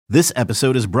This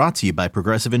episode is brought to you by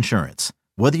Progressive Insurance.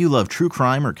 Whether you love true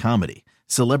crime or comedy,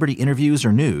 celebrity interviews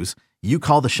or news, you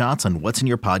call the shots on what's in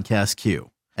your podcast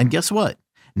queue. And guess what?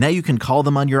 Now you can call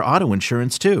them on your auto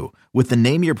insurance too with the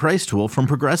Name Your Price tool from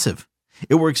Progressive.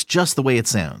 It works just the way it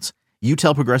sounds. You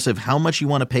tell Progressive how much you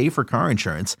want to pay for car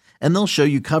insurance, and they'll show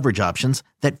you coverage options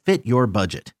that fit your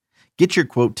budget. Get your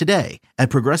quote today at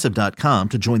Progressive.com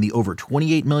to join the over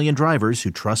 28 million drivers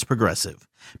who trust Progressive.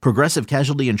 Progressive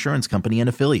Casualty Insurance Company and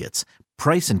Affiliates.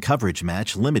 Price and coverage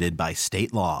match limited by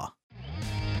state law.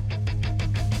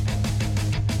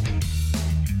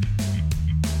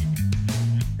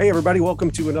 Hey, everybody. Welcome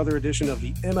to another edition of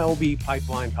the MLB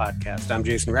Pipeline Podcast. I'm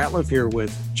Jason Ratliff here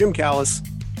with Jim Callis,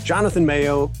 Jonathan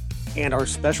Mayo, and our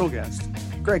special guest,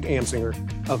 Greg Amsinger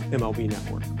of MLB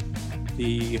Network.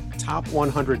 The top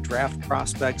 100 draft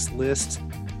prospects list,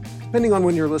 depending on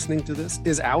when you're listening to this,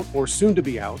 is out or soon to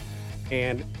be out.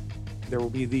 And there will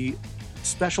be the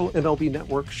special MLB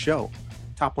Network show,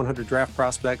 Top 100 Draft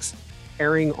Prospects,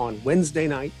 airing on Wednesday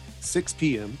night, 6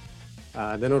 p.m.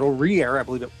 Then it'll re-air, I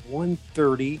believe, at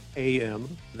 1:30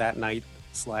 a.m. that night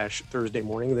 / Thursday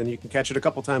morning. Then you can catch it a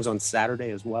couple times on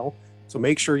Saturday as well. So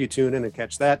make sure you tune in and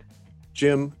catch that.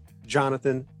 Jim,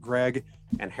 Jonathan, Greg,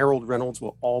 and Harold Reynolds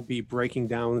will all be breaking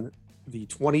down the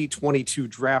 2022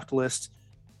 draft list.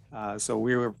 So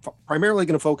we're primarily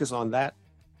going to focus on that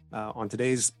on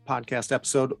today's podcast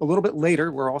episode. A little bit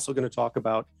later, we're also going to talk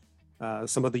about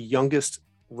some of the youngest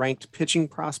ranked pitching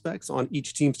prospects on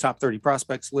each team's top 30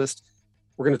 prospects list.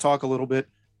 We're going to talk a little bit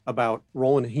about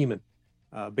Roland Hemon,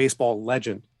 baseball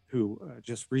legend who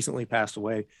just recently passed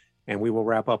away. And we will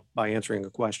wrap up by answering a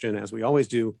question, as we always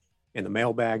do, in the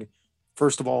mailbag.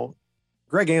 First of all,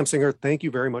 Greg Amsinger, thank you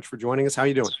very much for joining us. How are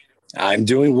you doing? I'm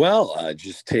doing well. I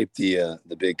just taped the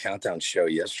big countdown show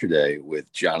yesterday with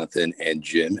Jonathan and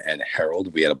Jim and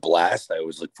Harold. We had a blast. I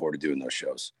always look forward to doing those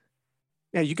shows.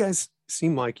 Yeah, you guys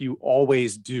seem like you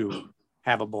always do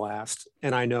have a blast.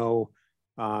 And I know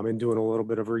in doing a little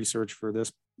bit of research for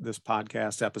this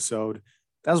podcast episode,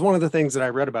 that was one of the things that I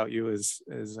read about you is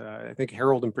I think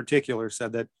Harold in particular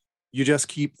said that you just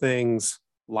keep things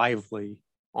lively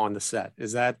on the set.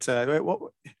 Is that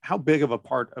how big of a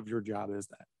part of your job is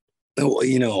that? Well,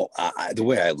 the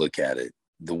way I look at it,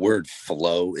 the word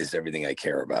flow is everything I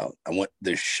care about. I want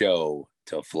the show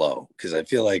to flow because I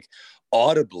feel like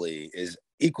audibly is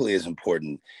equally as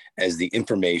important as the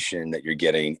information that you're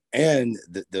getting and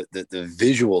the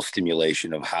visual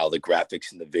stimulation of how the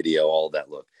graphics and the video, all of that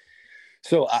look.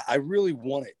 So I really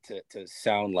want it to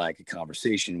sound like a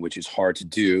conversation, which is hard to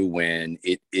do when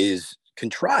it is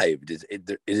contrived.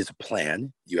 It is a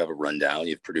plan. You have a rundown.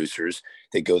 You have producers.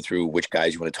 They go through which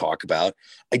guys you want to talk about.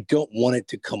 I don't want it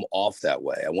to come off that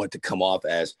way. I want it to come off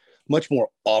as much more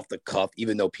off the cuff,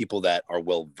 even though people that are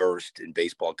well versed in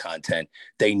baseball content,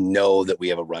 they know that we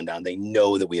have a rundown. They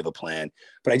know that we have a plan,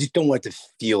 but I just don't want it to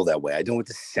feel that way. I don't want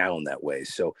it to sound that way.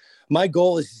 So my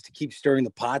goal is to keep stirring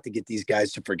the pot to get these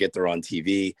guys to forget they're on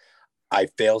TV. I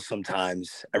fail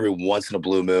sometimes. Every once in a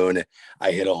blue moon,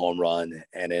 I hit a home run,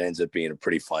 and it ends up being a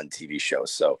pretty fun TV show.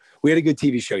 So we had a good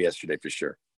TV show yesterday for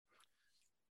sure.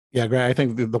 Yeah, Greg, I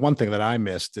think the one thing that I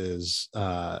missed is,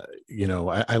 I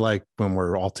like when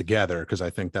we're all together because I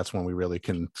think that's when we really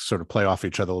can sort of play off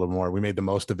each other a little more. We made the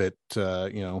most of it,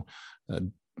 some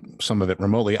of it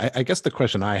remotely. I guess the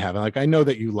question I have, I know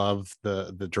that you love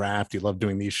the draft, you love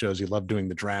doing these shows, you love doing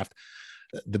the draft.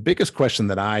 The biggest question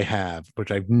that I have,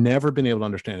 which I've never been able to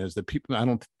understand, is that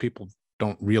people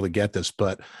don't really get this,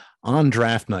 but on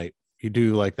draft night, you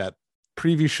do like that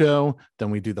preview show,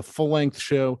 then we do the full length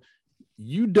show.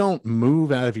 You don't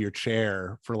move out of your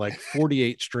chair for like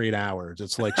 48 straight hours.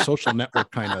 It's like social network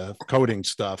kind of coding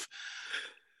stuff.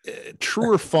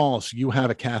 True or false, you have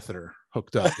a catheter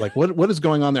hooked up. Like what is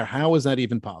going on there? How is that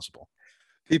even possible?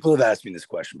 People have asked me this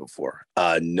question before.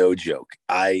 No joke.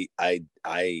 I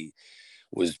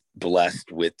was blessed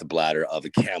with the bladder of a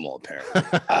camel, apparently.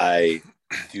 I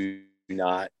do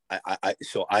not.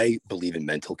 So I believe in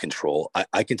mental control.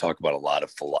 I can talk about a lot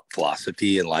of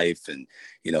philosophy in life and,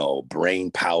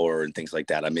 brain power and things like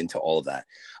that. I'm into all of that.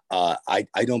 I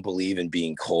don't believe in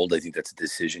being cold. I think that's a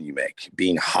decision you make.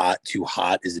 Being too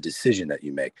hot is a decision that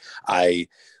you make. I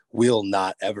will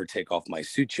not ever take off my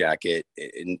suit jacket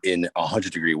in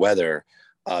 100-degree weather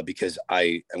because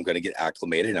I am going to get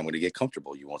acclimated and I'm going to get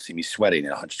comfortable. You won't see me sweating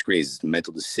at 100 degrees. It's a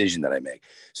mental decision that I make.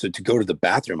 So to go to the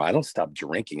bathroom, I don't stop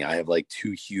drinking. I have like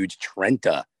 2 huge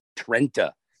Trenta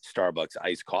Starbucks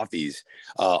iced coffees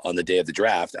on the day of the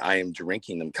draft. I am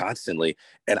drinking them constantly,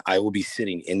 and I will be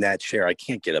sitting in that chair. I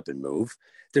can't get up and move.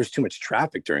 There's too much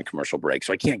traffic during commercial break,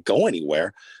 so I can't go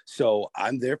anywhere. So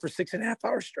I'm there for 6.5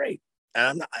 hours straight.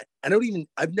 And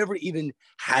I've never even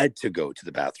had to go to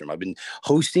the bathroom. I've been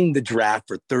hosting the draft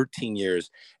for 13 years,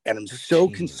 and I'm so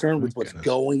concerned with what's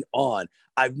going on.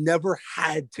 I've never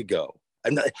had to go.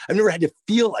 I've never had to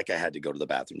feel like I had to go to the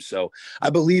bathroom. So I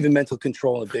believe in mental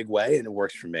control in a big way, and it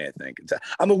works for me, I think.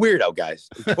 I'm a weirdo, guys.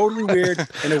 It's totally weird,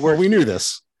 and it works. Well, we knew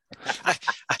this.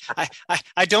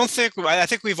 I don't think, I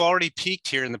think we've already peaked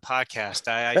here in the podcast.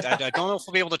 I don't know if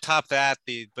we'll be able to top that,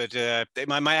 but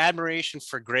my admiration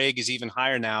for Greg is even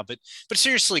higher now. But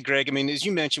seriously, Greg, I mean, as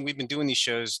you mentioned, we've been doing these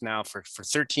shows now for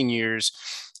 13 years.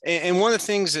 And one of the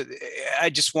things that I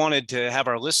just wanted to have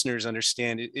our listeners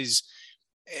understand is,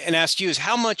 and ask you, is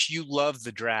how much you love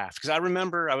the draft. Because I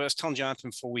remember, I was telling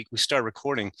Jonathan before we started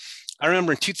recording, I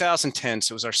remember in 2010,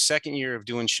 so it was our second year of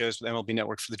doing shows with MLB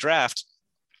Network for the draft.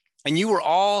 And you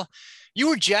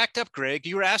were jacked up, Greg.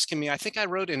 You were asking me, I think I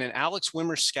wrote in an Alex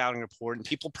Wimmers scouting report, and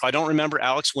people probably don't remember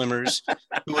Alex Wimmers,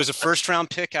 who was a first-round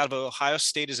pick out of Ohio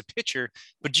State as a pitcher.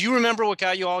 But do you remember what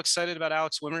got you all excited about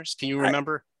Alex Wimmers? Can you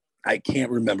remember? I can't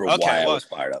remember why I was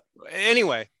fired up.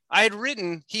 Anyway, I had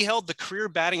written, he held the career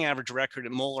batting average record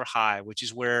at Moeller High, which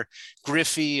is where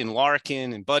Griffey and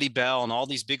Larkin and Buddy Bell and all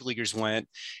these big leaguers went.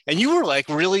 And you were like,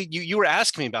 really, you were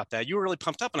asking me about that. You were really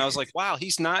pumped up. And I was like, wow,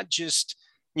 he's not just,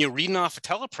 reading off a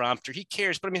teleprompter. He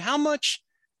cares. But I mean, how much,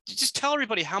 just tell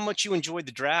everybody how much you enjoyed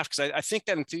the draft. Because I think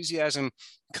that enthusiasm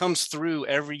comes through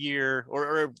every year,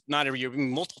 or not every year,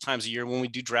 multiple times a year when we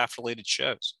do draft related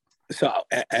shows. So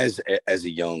as a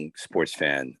young sports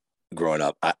fan growing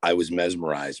up, I was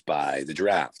mesmerized by the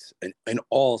draft in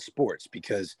all sports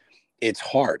because it's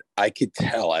hard. I could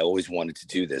tell I always wanted to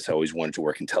do this. I always wanted to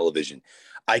work in television.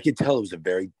 I could tell it was a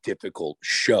very difficult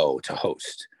show to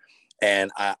host.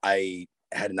 And I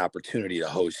had an opportunity to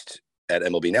host at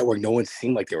MLB Network. No one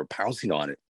seemed like they were pouncing on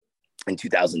it in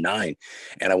 2009.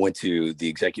 And I went to the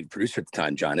executive producer at the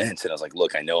time, John Entz, and I was like,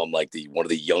 look, I know I'm like one of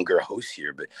the younger hosts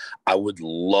here, but I would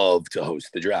love to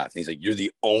host the draft. And he's like, you're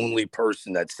the only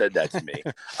person that said that to me.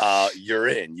 You're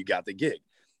in, you got the gig.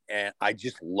 And I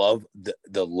just love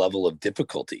the level of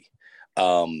difficulty.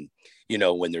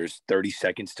 When there's 30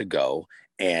 seconds to go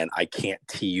and I can't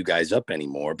tee you guys up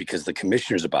anymore because the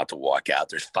commissioner's about to walk out.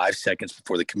 There's 5 seconds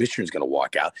before the commissioner's going to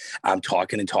walk out. I'm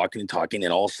talking and talking and talking,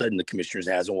 and all of a sudden the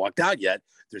commissioner hasn't walked out yet.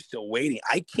 They're still waiting.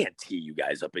 I can't tee you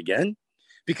guys up again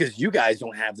because you guys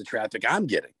don't have the traffic I'm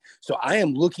getting. So I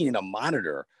am looking at a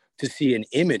monitor to see an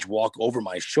image walk over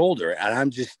my shoulder, and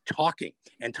I'm just talking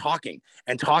and talking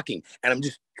and talking, and I'm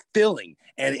just filling,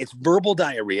 and it's verbal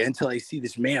diarrhea until I see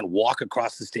this man walk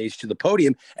across the stage to the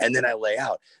podium, and then I lay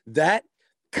out. That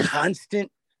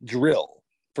constant drill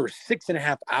for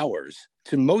 6.5 hours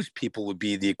to most people would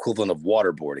be the equivalent of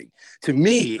waterboarding. To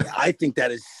me, I think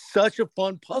that is such a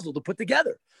fun puzzle to put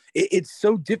together. It's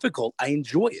so difficult. I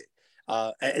enjoy it.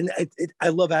 I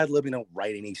love ad-libbing. I don't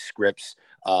write any scripts.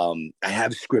 I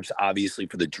have scripts, obviously,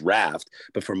 for the draft,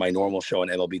 but for my normal show on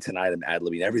MLB Tonight, I'm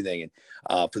ad-libbing everything.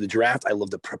 And for the draft, I love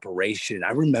the preparation.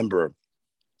 I remember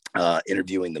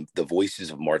interviewing the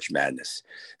voices of March Madness.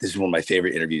 This is one of my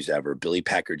favorite interviews ever. Billy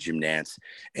Packer, Jim Nantz,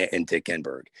 and Dick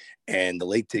Enberg. And the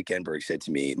late Dick Enberg said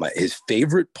to me, his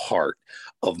favorite part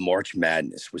of March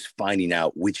Madness was finding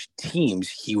out which teams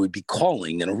he would be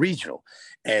calling in a regional.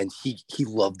 And he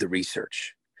loved the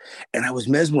research. And I was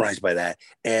mesmerized by that.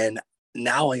 And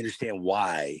now I understand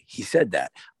why he said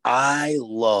that. I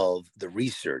love the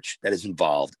research that is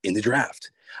involved in the draft.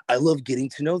 I love getting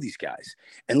to know these guys.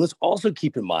 And let's also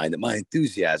keep in mind that my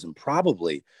enthusiasm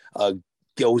probably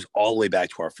goes all the way back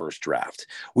to our first draft.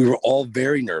 We were all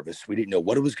very nervous. We didn't know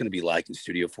what it was going to be like in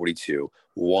Studio 42.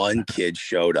 One kid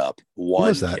showed up.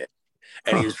 One kid.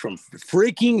 And he was from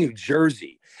freaking New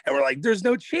Jersey. And we're like, there's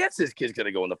no chance this kid's going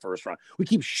to go in the first round. We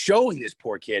keep showing this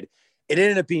poor kid. It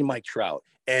ended up being Mike Trout.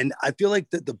 And I feel like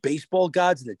the baseball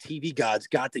gods and the TV gods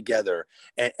got together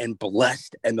and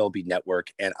blessed MLB Network.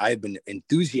 And I've been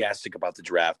enthusiastic about the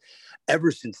draft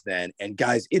ever since then. And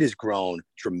guys, it has grown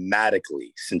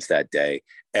dramatically since that day.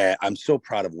 And I'm so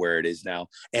proud of where it is now.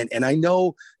 And I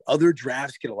know other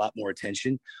drafts get a lot more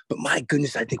attention, but my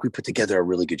goodness, I think we put together a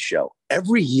really good show.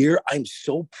 Every year, I'm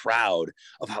so proud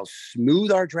of how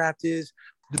smooth our draft is.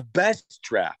 The best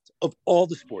draft of all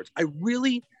the sports. I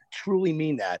really truly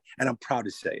mean that, and I'm proud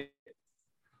to say it.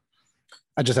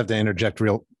 I just have to interject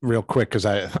real quick because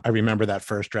I remember that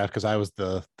first draft because I was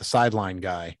the sideline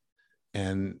guy,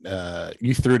 and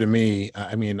you threw to me.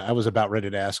 I mean, I was about ready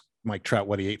to ask Mike Trout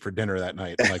what he ate for dinner that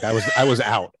night. Like I was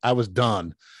out. I was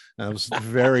done. And I was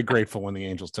very grateful when the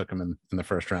Angels took him in the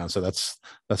first round. So that's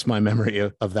my memory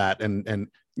of that, and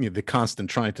the constant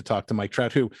trying to talk to Mike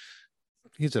Trout, who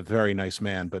he's a very nice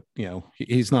man, but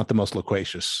he's not the most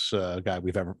loquacious guy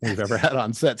we've ever had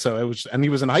on set. So and he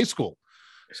was in high school,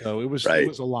 so it was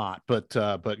a lot.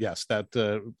 But yes, that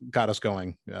got us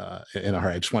going in a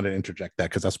hurry. I just wanted to interject that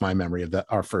because that's my memory of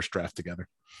our first draft together.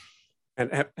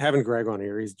 And having Greg on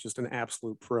here, he's just an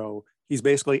absolute pro. He's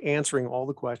basically answering all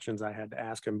the questions I had to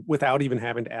ask him without even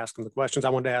having to ask him the questions I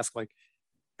wanted to ask, like,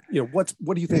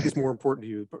 what do you think is more important to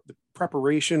you, the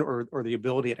preparation or the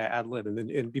ability to ad lib?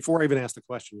 And before I even ask the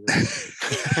question,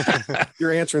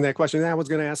 you're answering that question. And I was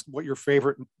going to ask what your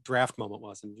favorite draft moment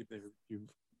was, and you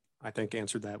I think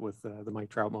answered that with the Mike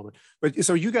Trout moment. But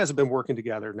so you guys have been working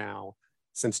together now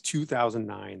since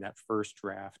 2009, that first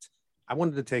draft. I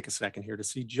wanted to take a second here to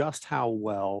see just how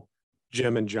well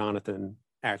Jim and Jonathan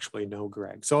actually know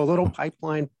Greg. So a little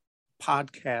Pipeline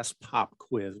podcast pop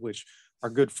quiz, which our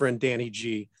good friend Danny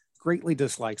G greatly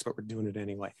dislikes, but we're doing it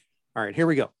anyway. All right, here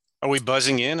we go. Are we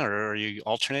buzzing in or are you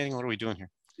alternating? What are we doing here?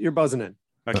 You're buzzing in.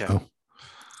 Okay. Uh-oh.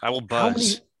 I will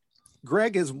buzz.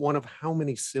 Greg is one of how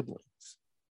many siblings?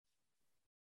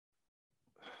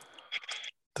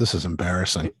 This is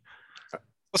embarrassing.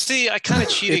 Well, see, I kind of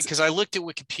cheated because I looked at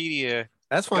Wikipedia.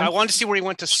 That's fine. I wanted to see where he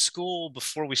went to school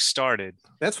before we started.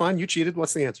 That's fine. You cheated.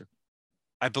 What's the answer?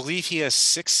 I believe he has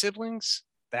 6 siblings.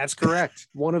 That's correct.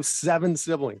 One of 7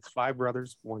 siblings, 5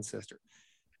 brothers, 1 sister.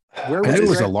 It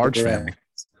was a large family.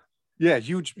 Yeah,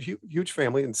 huge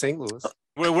family in St. Louis.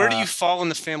 Where do you fall in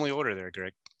the family order there,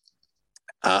 Greg?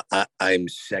 I'm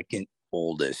second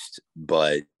oldest,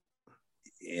 but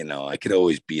I could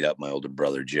always beat up my older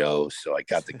brother Joe, so I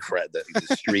got the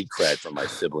street cred from my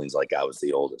siblings, like I was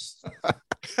the oldest.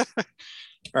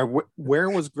 All right, where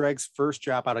was Greg's first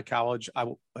job out of college?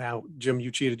 Jim,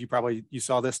 you cheated. You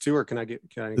saw this too, or can I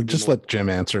just let Jim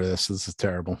answer this? This is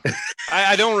terrible.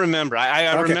 I don't remember.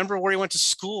 I remember where he went to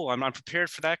school. I'm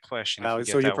prepared for that question.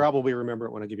 So you probably remember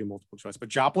it when I give you multiple choice. But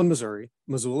Joplin, Missouri,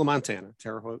 Missoula, Montana,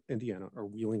 Terre Haute, Indiana, or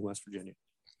Wheeling, West Virginia.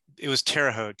 It was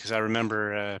Terre Haute because I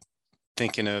remember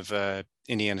thinking of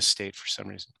Indiana State for some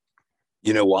reason.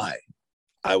 You know why?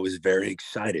 I was very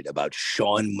excited about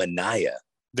Sean Mania.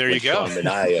 There you go. Sean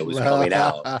Mania was coming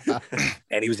out,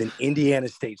 and he was in Indiana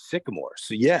State Sycamore.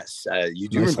 So yes, you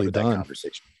do remember that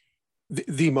conversation.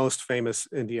 The most famous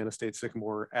Indiana State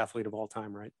Sycamore athlete of all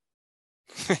time, right?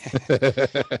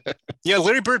 Yeah,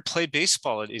 Larry Bird played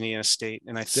baseball at Indiana State,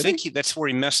 and I think that's where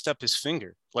he messed up his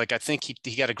finger. Like I think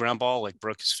he got a ground ball, like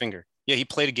broke his finger. Yeah, he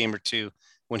played a game or two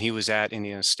when he was at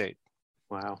Indiana State.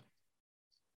 Wow.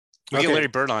 We'll get Larry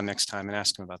Bird on next time and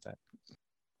ask him about that.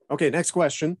 Okay, next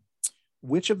question.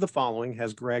 Which of the following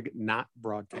has Greg not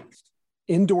broadcast?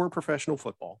 Indoor professional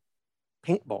football,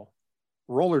 paintball,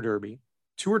 roller derby,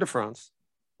 Tour de France,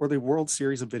 or the World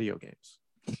Series of video games?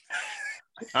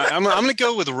 I'm going to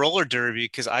go with roller derby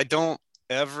because I don't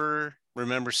ever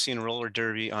remember seeing roller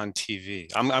derby on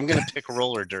TV. I'm going to pick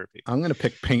roller derby. I'm going to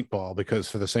pick paintball because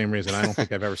for the same reason, I don't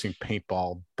think I've ever seen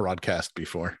paintball broadcast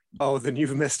before. Oh, then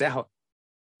you've missed out.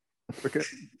 Because,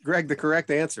 Greg, the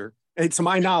correct answer, and to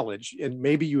my knowledge, and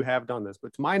maybe you have done this,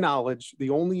 but to my knowledge,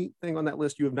 the only thing on that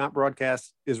list you have not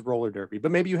broadcast is roller derby,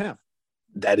 but maybe you have.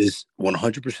 That is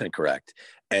 100% correct.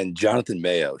 And Jonathan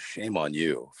Mayo, shame on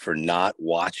you for not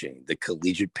watching the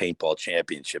Collegiate Paintball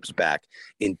Championships back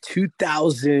in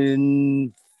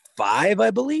 2005,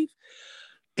 I believe.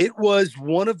 It was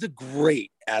one of the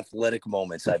great athletic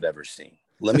moments I've ever seen.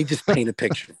 Let me just paint a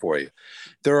picture for you.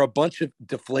 There are a bunch of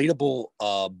deflatable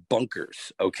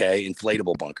bunkers, okay,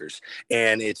 inflatable bunkers,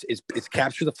 and it's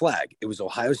capture the flag. It was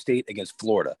Ohio State against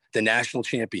Florida, the national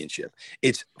championship.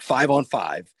 It's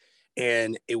 5-on-5,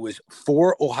 and it was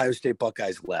 4 Ohio State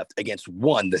Buckeyes left against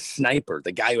 1, the sniper,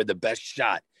 the guy who had the best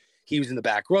shot. He was in the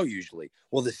back row usually.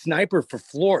 Well, the sniper for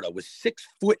Florida was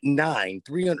 6'9",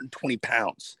 320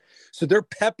 pounds. So they're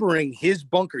peppering his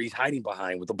bunker he's hiding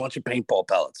behind with a bunch of paintball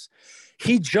pellets.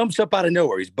 He jumps up out of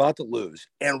nowhere. He's about to lose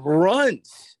and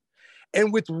runs.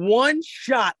 And with one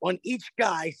shot on each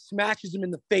guy, smashes him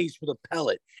in the face with a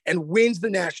pellet and wins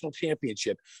the national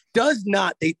championship. Does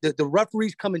not, the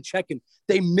referees come and check him.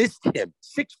 They missed him.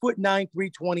 6'9",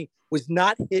 320, was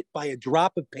not hit by a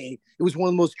drop of paint. It was one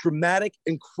of the most dramatic,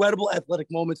 incredible athletic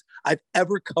moments I've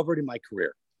ever covered in my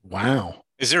career. Wow.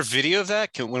 Is there video of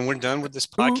that? When we're done with this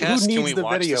podcast, who can we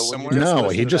watch video this somewhere? No,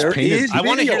 he just painted. I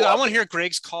want to hear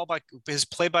Greg's call his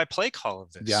play-by-play call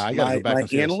of this. Yeah, I got to go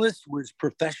back. My analyst was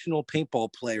professional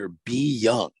paintball player B.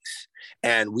 Youngs,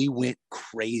 and we went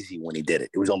crazy when he did it.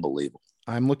 It was unbelievable.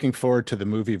 I'm looking forward to the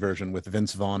movie version with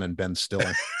Vince Vaughn and Ben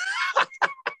Stiller.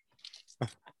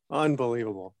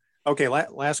 Unbelievable. Okay,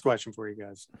 last question for you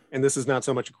guys. And this is not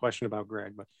so much a question about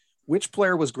Greg, but Which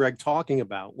player was Greg talking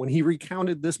about when he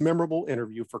recounted this memorable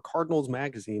interview for Cardinals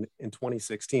Magazine in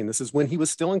 2016? This is when he was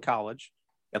still in college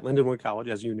at Lindenwood College,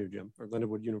 as you knew, Jim, or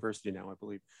Lindenwood University now, I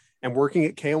believe, and working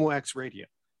at KMOX Radio.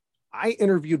 I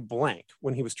interviewed blank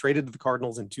when he was traded to the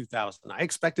Cardinals in 2000. I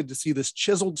expected to see this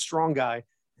chiseled, strong guy,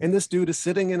 and this dude is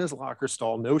sitting in his locker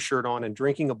stall, no shirt on, and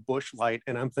drinking a Busch Light.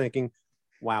 And I'm thinking,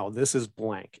 wow, this is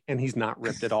blank. And he's not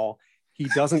ripped at all. He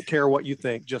doesn't care what you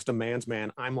think, just a man's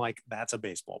man. I'm like, that's a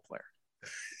baseball player.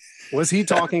 Was he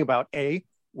talking about A,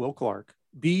 Will Clark,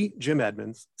 B, Jim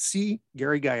Edmonds, C,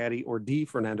 Gary Gaetti, or D,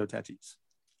 Fernando Tatis?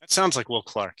 That sounds like Will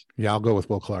Clark. Yeah, I'll go with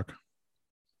Will Clark.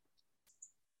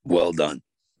 Well done.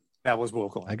 That was Will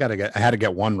Clark. I had to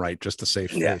get one right just to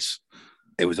save face.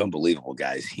 It was unbelievable,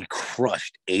 guys. He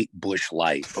crushed 8 Busch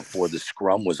Light before the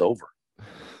scrum was over.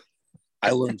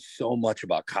 I learned so much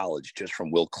about college just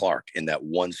from Will Clark in that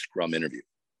one scrum interview.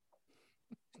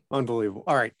 Unbelievable.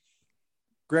 All right,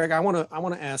 Greg, I want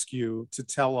to ask you to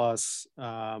tell us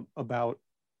about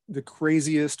the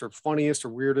craziest or funniest or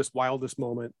weirdest, wildest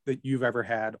moment that you've ever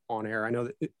had on air. I know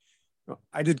that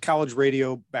I did college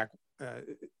radio back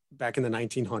in the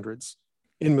 1900s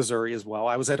in Missouri as well.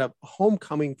 I was at a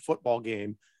homecoming football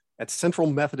game at Central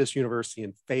Methodist University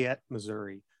in Fayette,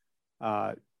 Missouri.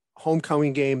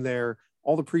 Homecoming game there,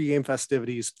 all the pregame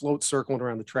festivities, float circling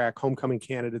around the track, homecoming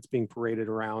candidates being paraded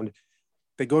around.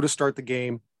 They go to start the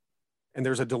game and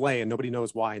there's a delay and nobody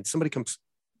knows why. And somebody comes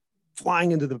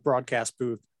flying into the broadcast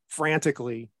booth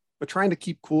frantically, but trying to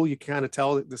keep cool. You kind of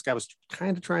tell that this guy was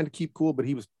kind of trying to keep cool, but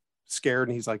he was scared.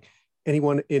 And he's like,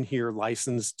 anyone in here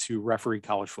licensed to referee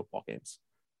college football games?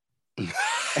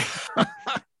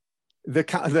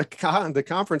 The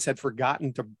conference had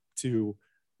forgotten to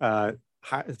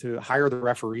hire the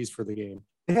referees for the game.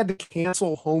 They had to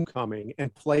cancel homecoming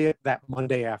and play it that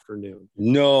Monday afternoon.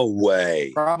 No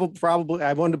way. Probably.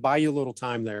 I wanted to buy you a little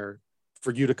time there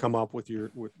for you to come up with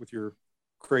your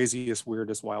craziest,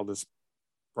 weirdest, wildest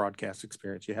broadcast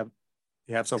experience. You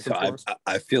have something for us?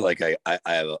 I feel like I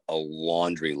have a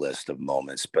laundry list of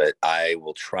moments, but I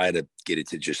will try to get it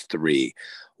to just 3.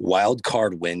 Wild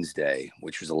Card Wednesday,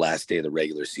 which was the last day of the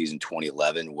regular season,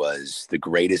 2011, was the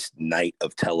greatest night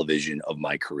of television of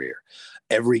my career.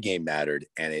 Every game mattered,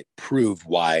 and it proved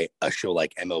why a show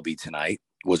like MLB Tonight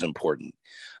was important.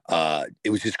 It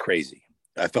was just crazy.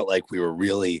 I felt like we were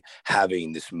really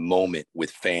having this moment with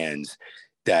fans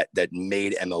that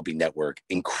made MLB Network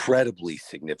incredibly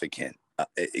significant.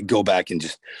 Go back and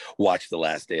just watch the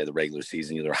last day of the regular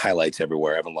season. There were highlights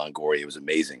everywhere. Evan Longoria was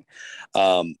amazing.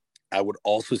 I would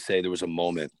also say there was a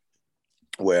moment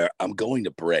where I'm going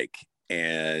to break,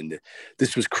 and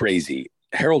this was crazy.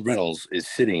 Harold Reynolds is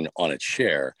sitting on a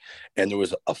chair, and there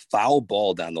was a foul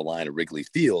ball down the line of Wrigley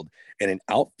Field, and an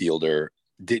outfielder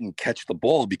didn't catch the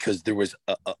ball because there was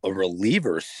a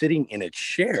reliever sitting in a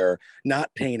chair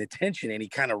not paying attention, and he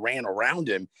kind of ran around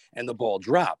him and the ball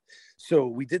dropped. So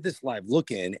we did this live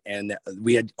look-in, and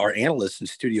we had our analysts in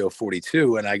Studio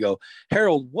 42, and I go,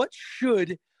 Harold, what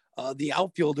should the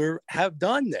outfielder have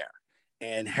done there?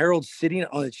 And Harold's sitting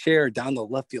on a chair down the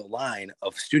left field line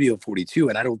of Studio 42,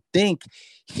 and I don't think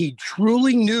he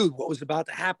truly knew what was about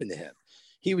to happen to him.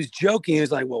 He was joking. He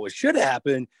was like, well, what should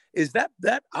happen is that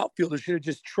outfielder should have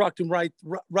just trucked him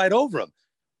right over him.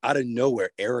 Out of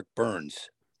nowhere, Eric Burns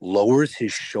lowers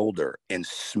his shoulder and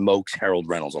smokes Harold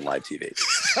Reynolds on live TV.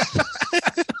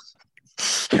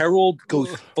 Harold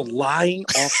goes flying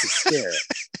off the chair.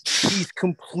 He's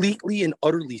completely and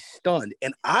utterly stunned,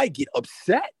 and I get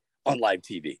upset on live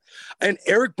TV. And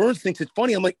Eric Burns thinks it's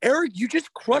funny. I'm like, Eric, you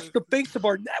just crushed the face of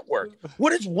our network.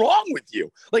 What is wrong with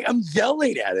you? Like, I'm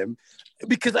yelling at him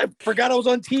because I forgot I was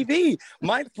on TV.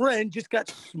 My friend just got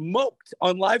smoked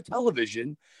on live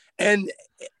television, and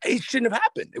it shouldn't have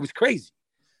happened. It was crazy.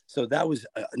 So that was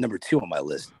number 2 on my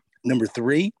list. Number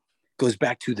 3 goes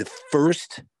back to the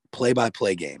first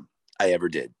play-by-play game I ever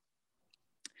did.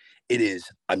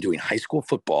 I'm doing high school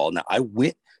football. Now, I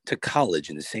went to college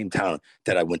in the same town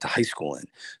that I went to high school in.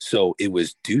 So it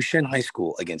was Duchesne High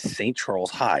School against St.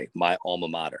 Charles High, my alma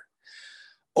mater.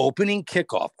 Opening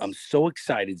kickoff. I'm so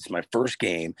excited. It's my first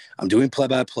game. I'm doing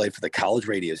play-by-play for the college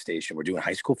radio station. We're doing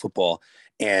high school football.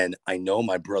 And I know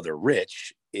my brother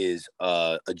Rich is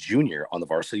a junior on the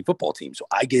varsity football team. So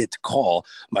I get to call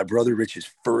my brother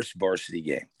Rich's first varsity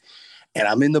game. And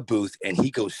I'm in the booth, and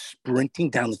he goes sprinting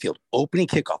down the field. Opening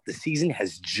kickoff. The season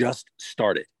has just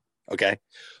started. Okay.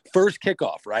 First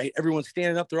kickoff, right? Everyone's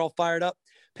standing up. They're all fired up.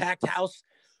 Packed house.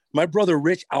 My brother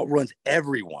Rich outruns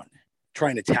everyone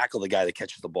trying to tackle the guy that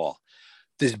catches the ball.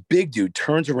 This big dude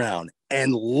turns around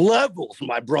and levels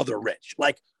my brother Rich,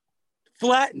 like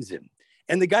flattens him.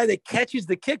 And the guy that catches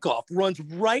the kickoff runs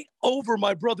right over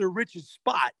my brother Rich's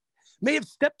spot, may have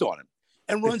stepped on him,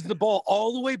 and runs the ball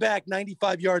all the way back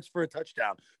 95 yards for a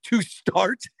touchdown to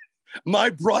start my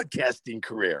broadcasting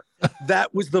career.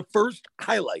 That was the first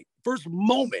highlight, first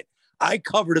moment I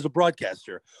covered as a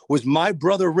broadcaster, was my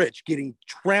brother Rich getting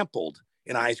trampled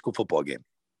in a high school football game.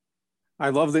 I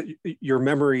love that your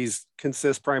memories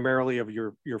consist primarily of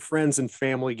your friends and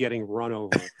family getting run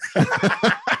over.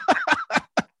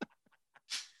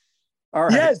 All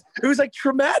right. Yes, it was like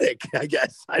traumatic, I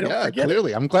guess. I don't forget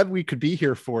clearly. I'm glad we could be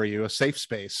here for you, a safe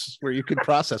space where you could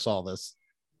process all this.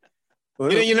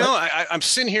 I'm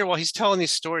sitting here while he's telling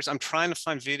these stories. I'm trying to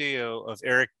find video of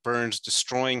Eric Burns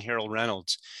destroying Harold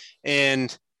Reynolds.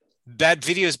 And that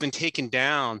video has been taken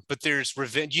down, but there's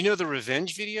revenge. You know, the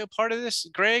revenge video part of this,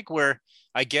 Greg, where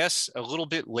I guess a little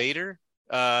bit later,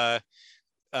 Harold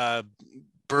was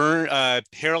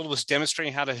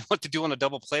demonstrating what to do on a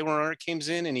double play when Eric comes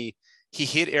in, and he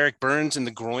hit Eric Burns in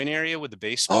the groin area with the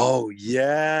baseball. Oh,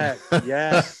 yes.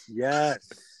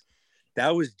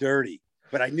 That was dirty,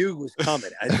 but I knew it was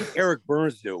coming. I think Eric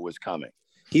Burns knew it was coming.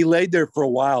 He laid there for a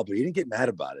while, but he didn't get mad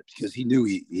about it because he knew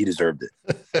he deserved it.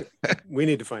 We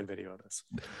need to find video of this.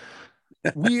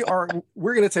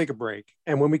 We're going to take a break.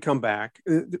 And when we come back,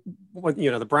 the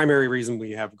primary reason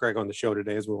we have Greg on the show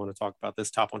today is we want to talk about this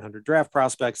top 100 draft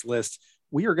prospects list.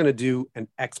 We are going to do an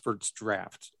experts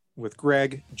draft with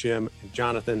Greg, Jim, and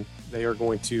Jonathan. They are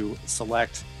going to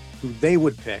select who they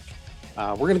would pick.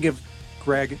 We're going to give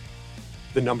Greg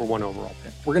the number 1 overall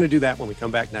pick. We're going to do that when we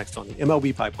come back next on the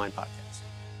MLB Pipeline Podcast.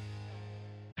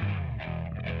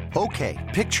 Okay,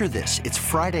 picture this. It's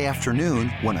Friday afternoon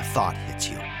when a thought hits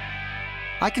you.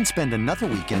 I can spend another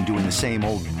weekend doing the same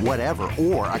old whatever,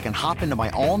 or I can hop into my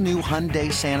all-new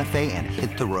Hyundai Santa Fe and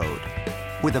hit the road.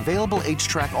 With available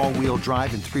H-Track all-wheel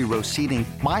drive and 3-row seating,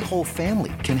 my whole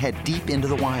family can head deep into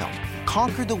the wild.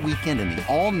 Conquer the weekend in the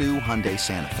all-new Hyundai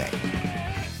Santa Fe.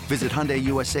 Visit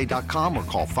HyundaiUSA.com or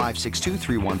call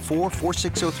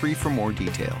 562-314-4603 for more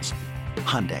details.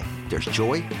 Hyundai, there's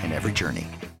joy in every journey.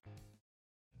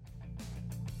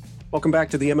 Welcome back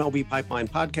to the MLB Pipeline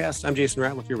Podcast. I'm Jason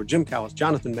Ratliff here with Jim Callis,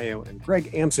 Jonathan Mayo, and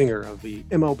Greg Amsinger of the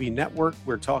MLB Network.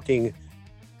 We're talking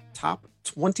top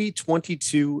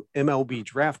 2022 MLB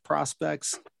draft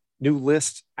prospects, new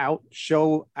list out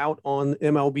on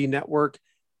MLB Network,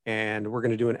 and we're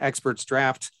going to do an experts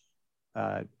draft.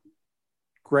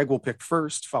 Greg will pick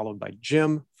first, followed by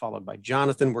Jim, followed by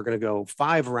Jonathan. We're going to go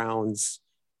 5 rounds,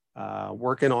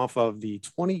 working off of the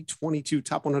 2022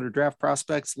 top 100 draft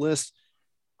prospects list.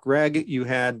 Greg, you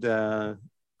had a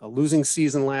losing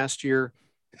season last year,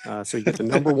 so you get the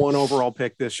number 1 overall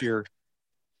pick this year.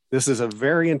 This is a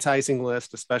very enticing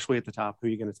list, especially at the top. Who are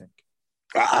you going to take?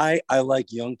 I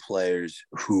like young players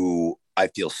who I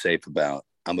feel safe about.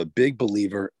 I'm a big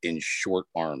believer in short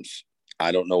arms.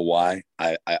 I don't know why.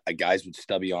 Guys with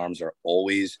stubby arms are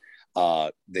always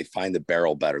they find the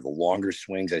barrel better. The longer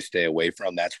swings I stay away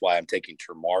from. That's why I'm taking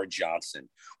Termarr Johnson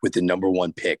with the number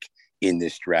 1 pick in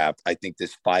this draft. I think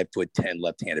this 5'10"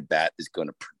 left-handed bat is going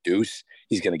to produce.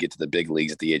 He's going to get to the big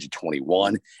leagues at the age of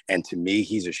 21. And to me,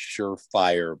 he's a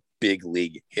surefire big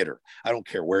league hitter. I don't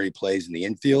care where he plays in the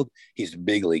infield. He's a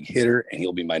big league hitter, and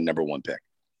he'll be my number 1 pick.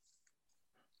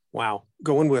 Wow.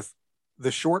 Going with the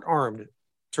short-armed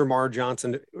Termarr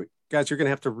Johnson. Guys, you're going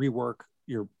to have to rework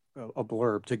a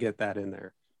blurb to get that in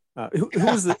there. Who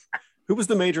was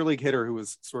the major league hitter who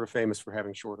was sort of famous for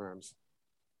having short arms?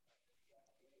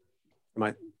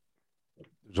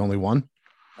 There's only one.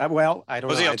 Well, I don't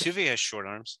know. Jose Altuve has short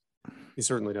arms. He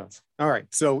certainly does. All right.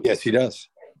 So yes, he does.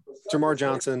 Termarr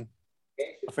Johnson,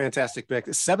 a fantastic pick.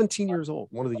 17 years old,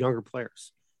 one of the younger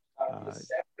players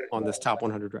on this top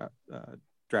 100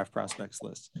 draft prospects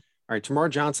list. All right, Termarr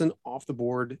Johnson off the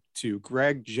board to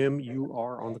Greg. Jim, you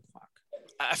are on the clock.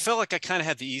 I felt like I kind of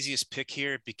had the easiest pick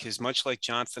here because much like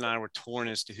Jonathan and I were torn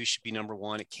as to who should be number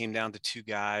 1, it came down to 2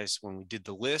 guys when we did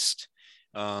the list.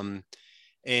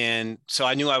 And so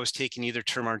I knew I was taking either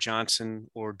Termarr Johnson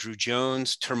or Drew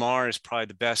Jones. Termarr is probably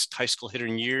the best high school hitter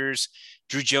in years.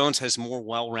 Drew Jones has more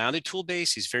well-rounded tool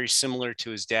base. He's very similar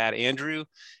to his dad, Andrew.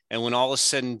 And when all is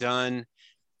said and done,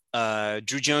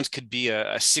 Drew Jones could be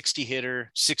a 60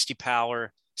 hitter, 60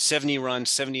 power, 70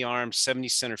 runs, 70 arms, 70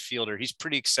 center fielder. He's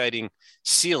pretty exciting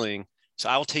ceiling. So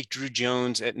I will take Drew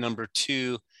Jones at number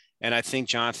 2. And I think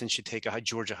Jonathan should take a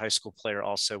Georgia high school player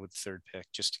also with the 3rd pick,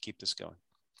 just to keep this going.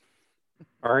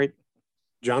 All right,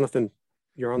 Jonathan,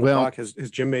 you're on the clock. Has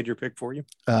Jim made your pick for you?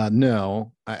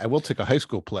 No, I will take a high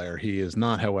school player. He is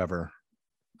not, however,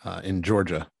 in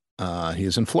Georgia. He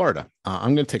is in Florida.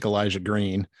 I'm going to take Elijah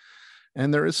Green,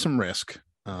 and there is some risk.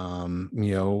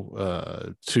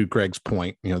 To Greg's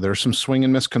point, there's some swing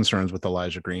and miss concerns with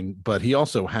Elijah Green, but he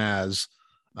also has,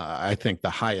 I think, the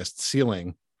highest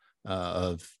ceiling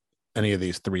of any of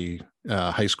these three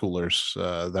high schoolers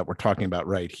that we're talking about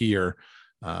right here.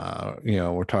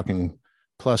 We're talking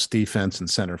plus defense and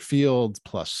center field,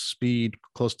 plus speed,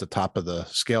 close to top of the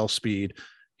scale speed.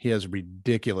 He has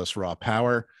ridiculous raw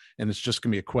power, and it's just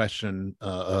going to be a question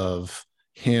of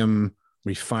him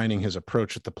refining his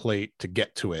approach at the plate to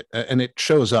get to it. And it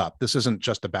shows up. This isn't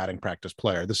just a batting practice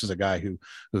player. This is a guy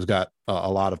who's got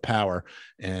a lot of power,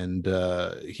 and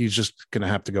he's just going to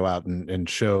have to go out and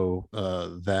show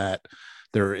that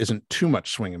there isn't too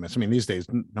much swing and miss. I mean, these days,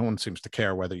 no one seems to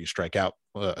care whether you strike out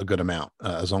a good amount,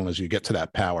 as long as you get to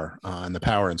that power, and the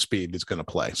power and speed is going to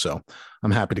play. So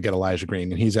I'm happy to get Elijah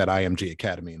Green, and he's at IMG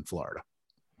Academy in Florida.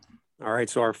 All right,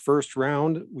 so our first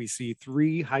round, we see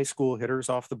 3 high school hitters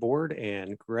off the board,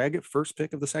 and Greg, first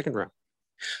pick of the second round.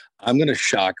 I'm going to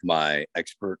shock my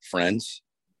expert friends.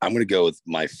 I'm going to go with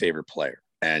my favorite player.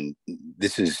 And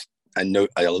this is, I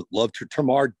love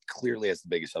Termarr clearly has the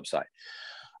biggest upside.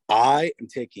 I am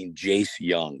taking Jace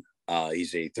Young.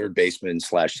 He's a third baseman /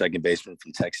 second baseman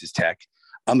from Texas Tech.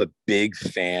 I'm a big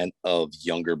fan of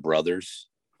younger brothers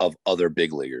of other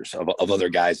big leaguers, of other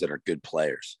guys that are good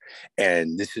players.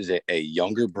 And this is a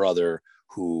younger brother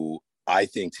who I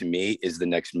think, to me, is the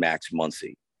next Max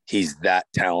Muncy. He's that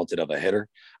talented of a hitter.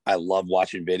 I love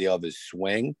watching video of his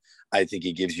swing. I think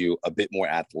he gives you a bit more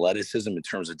athleticism in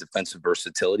terms of defensive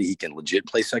versatility. He can legit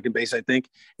play second base, I think,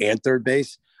 and third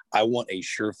base. I want a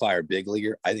surefire big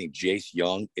leaguer. I think Jace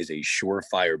Young is a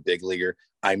surefire big leaguer.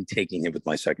 I'm taking him with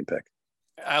my second pick.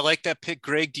 I like that pick,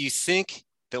 Greg. Do you think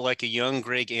that, like a young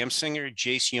Greg Amsinger,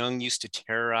 Jace Young used to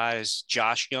terrorize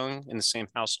Josh Young in the same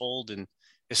household and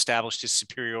established his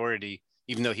superiority,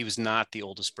 even though he was not the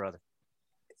oldest brother?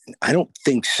 I don't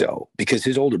think so, because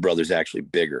his older brother is actually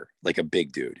bigger, like a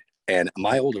big dude. And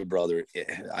my older brother,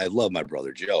 I love my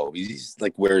brother, Joe. He's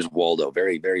like, where's Waldo?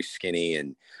 Very, very skinny.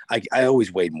 And I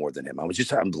always weighed more than him. I'm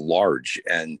large,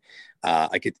 and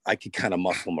I could kind of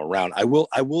muscle him around. I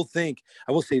will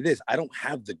say this. I don't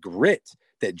have the grit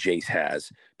that Jace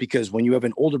has, because when you have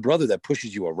an older brother that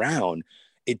pushes you around,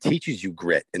 it teaches you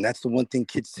grit. And that's the one thing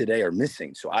kids today are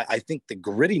missing. So I think the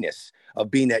grittiness of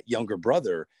being that younger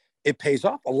brother, it pays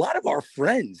off. A lot of our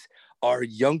friends are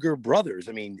younger brothers.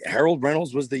 I mean, Harold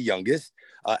Reynolds was the youngest.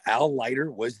 Al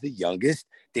Leiter was the youngest.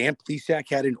 Dan Plesac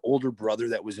had an older brother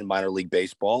that was in minor league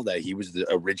baseball, that he was the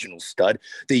original stud.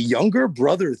 The younger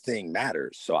brother thing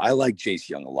matters. So I like Jace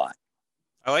Young a lot.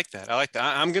 I like that.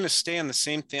 I'm going to stay on the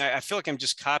same thing. I feel like I'm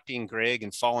just copying Greg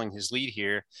and following his lead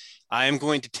here. I am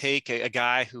going to take a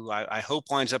guy who I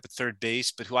hope winds up at third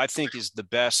base, but who I think is the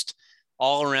best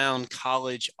all-around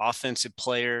college offensive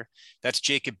player. That's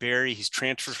Jacob Berry. He's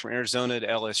transferred from Arizona to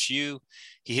LSU.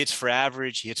 He hits for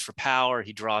average. He hits for power.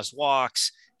 He draws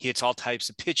walks. He hits all types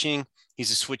of pitching.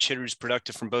 He's a switch hitter who's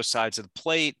productive from both sides of the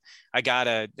plate.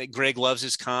 Greg loves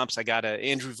his comps. I got a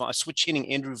switch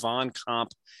hitting Andrew Vaughn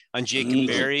comp on Jacob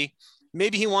Berry.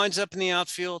 Maybe he winds up in the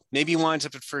outfield. Maybe he winds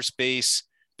up at first base.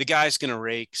 The guy's going to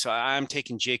rake. So I'm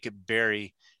taking Jacob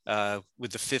Berry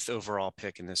with the 5th overall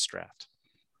pick in this draft.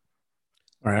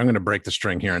 All right, I'm going to break the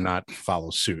string here and not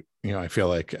follow suit. I feel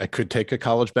like I could take a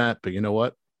college bat, but you know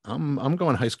what? I'm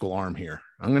going high school arm here.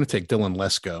 I'm going to take Dylan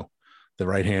Lesko, the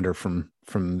right-hander from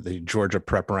the Georgia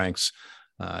prep ranks.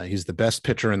 He's the best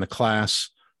pitcher in the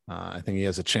class. I think he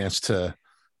has a chance to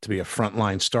be a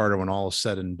frontline starter when all is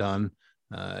said and done.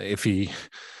 If he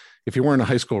weren't a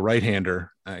high school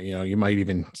right-hander, you might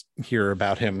even hear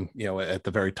about him, at the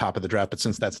very top of the draft. But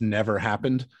since that's never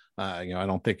happened, I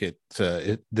don't think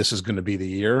this is going to be the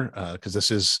year, because this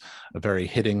is a very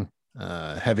hitting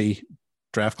heavy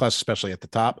draft class, especially at the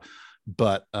top.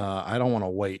 But I don't want to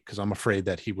wait, because I'm afraid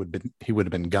that he would have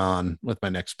been gone with my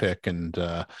next pick, and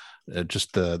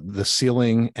just the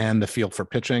ceiling and the feel for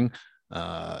pitching,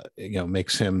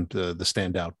 makes him the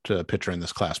standout pitcher in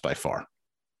this class by far.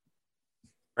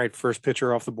 All right, first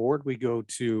pitcher off the board. We go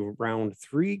to round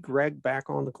 3. Greg, back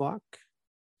on the clock.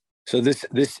 So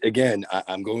this again,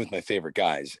 I'm going with my favorite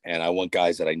guys, and I want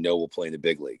guys that I know will play in the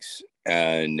big leagues.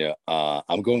 And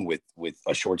I'm going with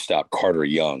a shortstop, Carter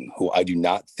Young, who I do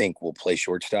not think will play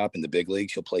shortstop in the big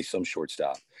leagues. He'll play some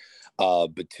shortstop.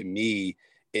 But to me,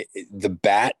 the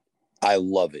bat, I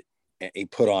love it. And he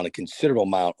put on a considerable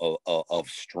amount of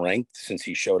strength since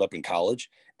he showed up in college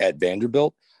at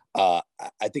Vanderbilt. I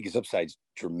think his upside's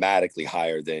dramatically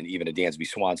higher than even a Dansby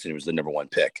Swanson, who was the number 1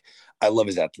 pick. I love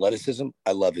his athleticism.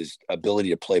 I love his ability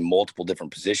to play multiple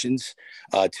different positions.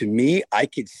 To me, I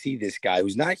could see this guy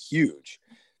who's not huge,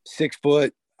 6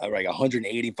 foot, like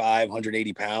 185,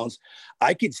 180 pounds.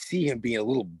 I could see him being a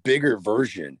little bigger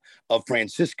version of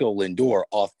Francisco Lindor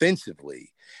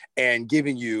offensively and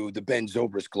giving you the Ben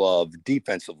Zobrist glove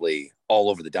defensively all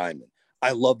over the diamond.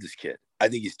 I love this kid. I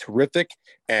think he's terrific,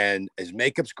 and his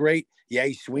makeup's great. Yeah,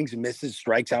 he swings and misses,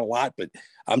 strikes out a lot, but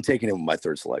I'm taking him with my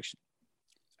third selection.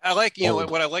 I like,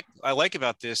 what I like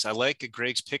about this. I like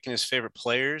Greg's picking his favorite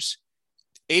players.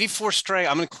 84 strike.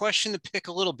 I'm going to question the pick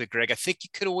a little bit, Greg. I think you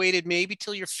could have waited maybe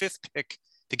till your fifth pick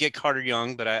to get Carter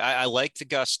Young, but I like the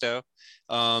gusto.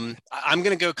 I'm going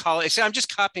to go college. See, I'm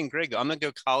just copying Greg. I'm going to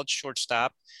go college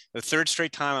shortstop. The third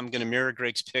straight time, I'm going to mirror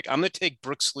Greg's pick. I'm going to take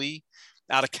Brooks Lee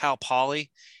out of Cal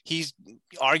Poly. He's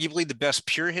arguably the best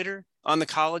pure hitter on the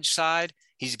college side.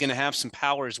 He's going to have some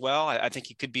power as well. I think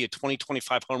he could be a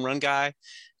 20-25 home run guy.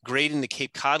 Great in the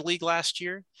Cape Cod League last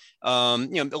year. A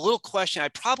little question.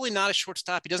 Probably not a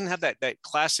shortstop. He doesn't have that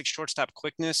classic shortstop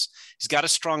quickness. He's got a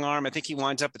strong arm. I think he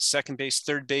winds up at second base,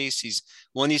 third base. He's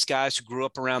one of these guys who grew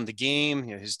up around the game.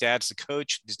 His dad's the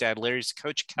coach. His dad Larry's the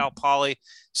coach at Cal Poly.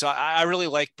 So I really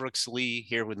like Brooks Lee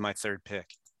here with my third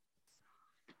pick.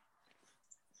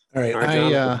 All right,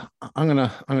 I'm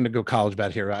gonna go college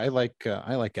bat here. I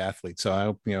like athletes.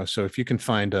 So so if you can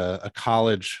find a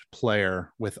college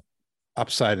player with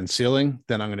upside and ceiling,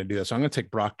 then I'm going to do this. So I'm going to take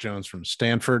Brock Jones from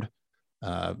Stanford.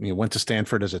 Went to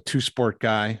Stanford as a two-sport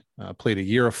guy, played a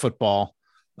year of football,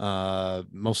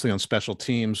 mostly on special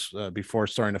teams before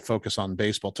starting to focus on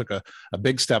baseball. Took a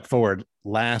big step forward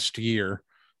last year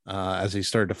as he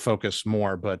started to focus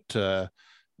more, but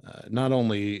not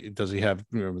only does he have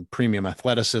premium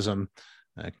athleticism,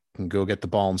 can go get the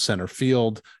ball in center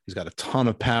field. He's got a ton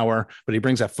of power, but he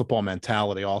brings that football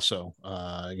mentality also.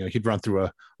 He'd run through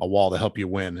a wall to help you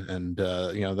win. And,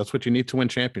 that's what you need to win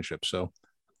championships. So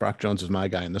Brock Jones is my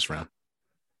guy in this round.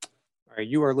 All right.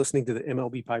 You are listening to the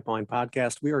MLB Pipeline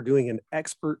podcast. We are doing an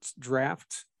experts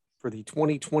draft for the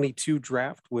 2022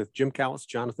 draft with Jim Callis,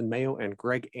 Jonathan Mayo, and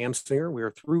Greg Amsinger. We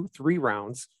are through 3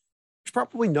 rounds. You should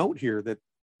probably note here that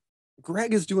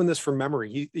Greg is doing this from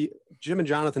memory. Jim and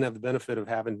Jonathan have the benefit of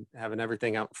having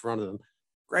everything out in front of them.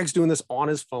 Greg's doing this on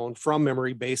his phone from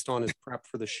memory based on his prep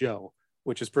for the show,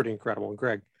 which is pretty incredible. And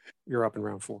Greg, you're up in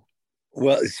round 4.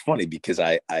 Well, it's funny because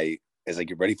I as I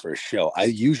get ready for a show, I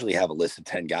usually have a list of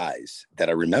 10 guys that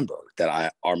I remember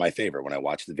that are my favorite when I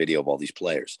watch the video of all these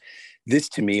players. This,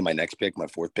 to me, my next pick, my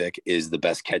 4th pick, is the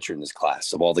best catcher in this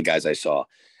class of all the guys I saw.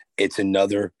 It's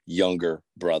another younger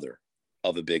brother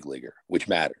of a big leaguer, which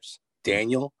matters.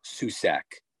 Daniel Susac.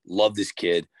 Love this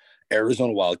kid.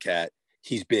 Arizona Wildcat.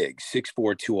 He's big,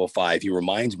 6'4", 205. He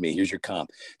reminds me, here's your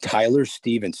comp, Tyler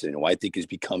Stevenson, who I think is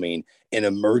becoming an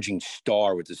emerging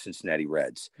star with the Cincinnati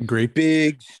Reds. Great.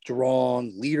 Big,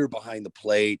 strong, leader behind the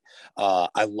plate.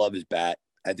 I love his bat.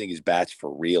 I think his bat's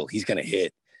for real. He's going to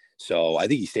hit. So I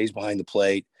think he stays behind the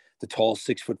plate. The tall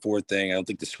 6'4" thing, I don't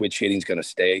think the switch hitting is going to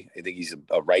stay. I think he's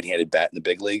a right-handed bat in the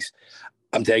big leagues.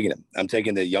 I'm taking him. I'm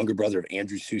taking the younger brother of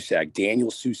Andrew Susac. Daniel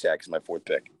Susac is my 4th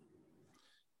pick.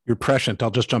 You're prescient.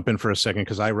 I'll just jump in for a second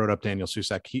because I wrote up Daniel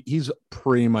Susac. He's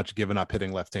pretty much given up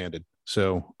hitting left-handed.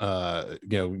 So,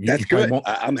 that's good.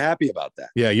 I'm happy about that.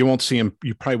 Yeah, you won't see him.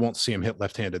 You probably won't see him hit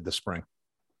left-handed this spring.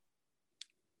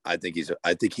 I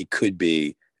think he could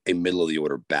be a middle of the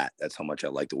order bat. That's how much I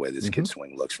like the way this kid's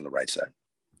swing looks from the right side.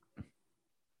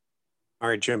 All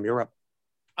right, Jim, you're up.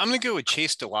 I'm going to go with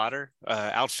Chase DeLauter,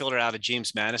 outfielder out of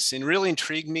James Madison. Really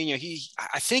intrigued me.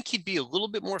 I think he'd be a little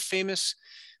bit more famous,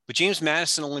 but James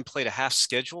Madison only played a half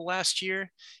schedule last year.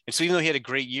 And so even though he had a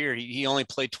great year, he only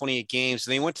played 28 games.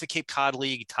 And then he went to the Cape Cod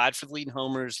League, he tied for the lead in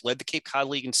homers, led the Cape Cod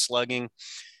League in slugging.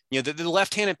 The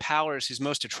left-handed power is his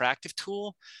most attractive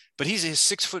tool, but he's a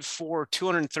 6'4",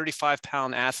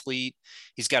 235-pound athlete.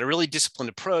 He's got a really disciplined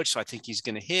approach, so I think he's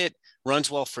going to hit.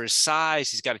 Runs well for his size.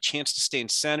 He's got a chance to stay in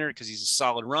center because he's a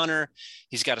solid runner.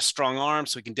 He's got a strong arm,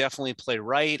 so he can definitely play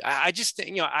right. I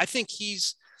think he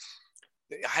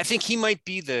might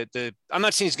be the. I'm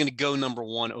not saying he's going to go number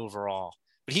 1 overall,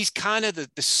 but he's kind of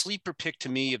the sleeper pick to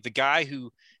me of the guy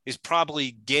who is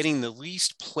probably getting the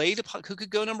least play to who could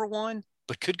go number 1.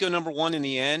 But could go number 1 in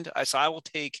the end. So I will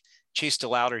take Chase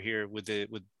DeLauter here with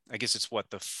I guess it's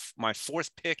my 4th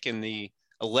pick and the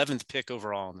 11th pick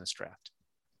overall in this draft.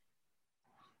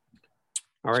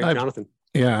 All right, Jonathan.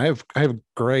 Yeah, I have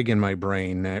Greg in my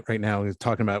brain right now. He's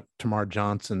talking about Tamar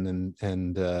Johnson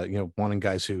and wanting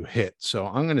guys who hit. So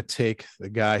I'm going to take the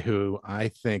guy who I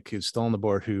think is still on the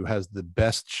board, who has the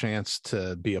best chance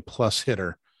to be a plus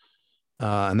hitter.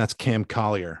 And that's Cam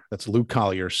Collier. That's Luke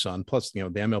Collier's son. Plus, the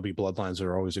MLB bloodlines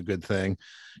are always a good thing.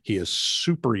 He is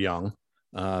super young.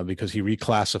 because he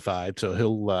reclassified.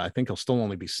 So I think he'll still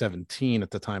only be 17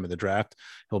 at the time of the draft.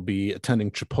 He'll be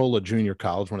attending Chipola Junior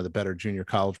College, one of the better junior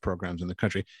college programs in the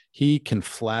country. He can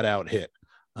flat out hit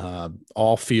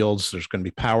all fields. There's going to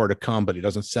be power to come, but he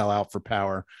doesn't sell out for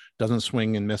power, doesn't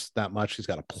swing and miss that much. He's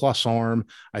got a plus arm.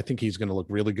 I think he's going to look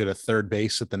really good at third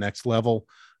base at the next level.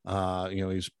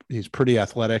 He's pretty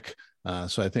athletic.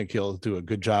 So I think he'll do a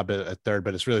good job at third,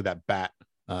 but it's really that bat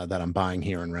that I'm buying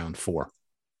here in round 4.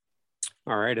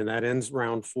 All right. And that ends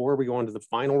round 4. We go on to the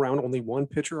final round, only one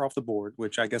pitcher off the board,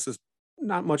 which I guess is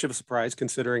not much of a surprise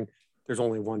considering there's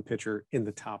only one pitcher in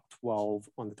the top 12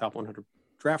 on the top 100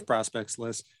 draft prospects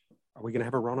list. Are we going to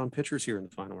have a run on pitchers here in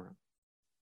the final round?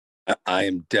 I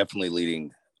am definitely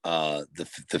leading the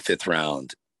 5th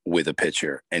round with a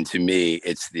pitcher. And to me,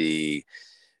 it's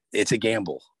a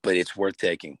gamble, but it's worth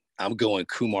taking. I'm going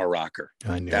Kumar Rocker.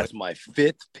 That's my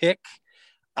 5th pick.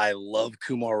 I love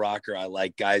Kumar Rocker. I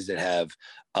like guys that have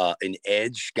an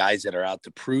edge, guys that are out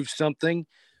to prove something.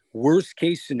 Worst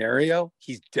case scenario,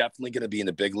 he's definitely going to be in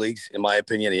the big leagues, in my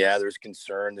opinion. Yeah, there's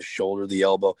concern, the shoulder, the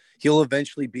elbow. He'll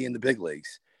eventually be in the big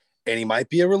leagues, and he might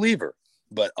be a reliever.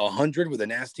 But 100 with a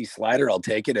nasty slider, I'll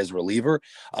take it as reliever.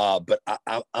 But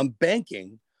I'm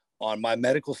banking on my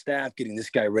medical staff getting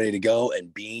this guy ready to go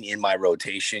and being in my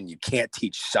rotation. You can't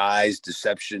teach size,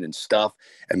 deception, and stuff.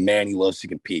 And man, he loves to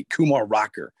compete. Kumar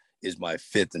Rocker is my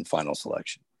 5th and final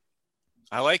selection.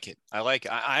 I like it.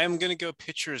 I am going to go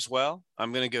pitcher as well.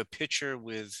 I'm going to go pitcher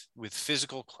with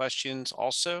physical questions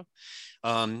also.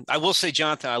 I will say,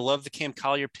 Jonathan, I love the Cam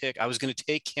Collier pick. I was going to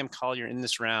take Cam Collier in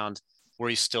this round where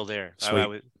he's still there.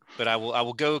 But I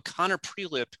will go Connor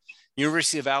Prelip,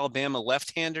 University of Alabama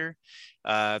left-hander.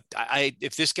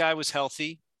 If this guy was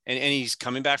healthy and he's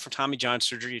coming back from Tommy John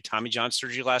surgery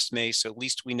last May, so at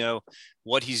least we know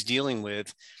what he's dealing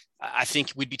with. I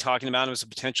think we'd be talking about him as a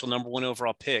potential number 1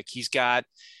 overall pick. He's got,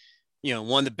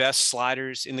 one of the best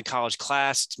sliders in the college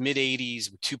class. It's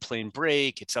mid-80s with 2-plane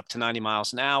break. It's up to 90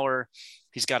 miles an hour.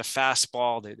 He's got a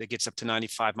fastball that gets up to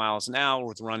 95 miles an hour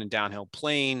with running downhill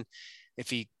plane.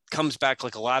 If he comes back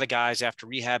like a lot of guys after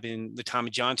rehabbing the Tommy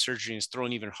John surgery and is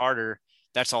throwing even harder,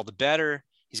 that's all the better.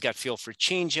 He's got feel for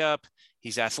changeup.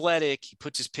 He's athletic. He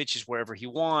puts his pitches wherever he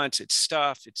wants. It's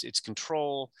stuff. It's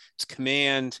control. It's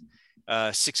command.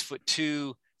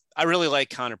 6'2". I really like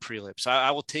Connor Prelip. So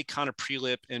I will take Connor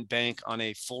Prelip and bank on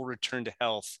a full return to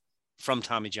health from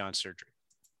Tommy John surgery.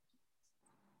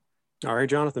 All right,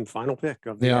 Jonathan, final pick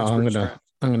of the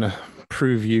I'm gonna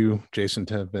prove you, Jason,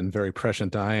 to have been very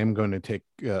prescient. I am going to take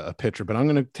a pitcher, but I'm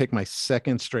going to take my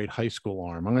 2nd straight high school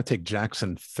arm. I'm going to take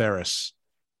Jackson Ferris,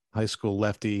 high school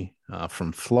lefty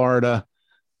from Florida,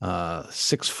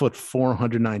 6'4",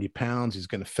 490 pounds. He's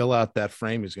going to fill out that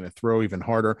frame. He's going to throw even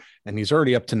harder, and he's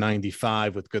already up to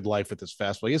 95 with good life with his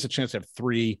fastball. He has a chance to have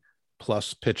 3+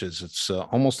 pitches. It's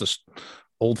almost a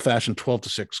old-fashioned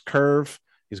 12-6 curve.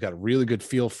 He's got a really good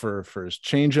feel for his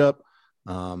changeup.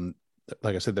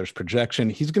 Like I said, there's projection.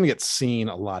 He's going to get seen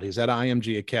a lot. He's at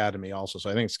IMG Academy also. So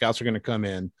I think scouts are going to come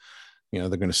in. They're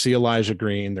going to see Elijah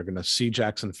Green. They're going to see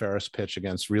Jackson Ferris pitch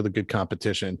against really good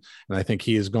competition. And I think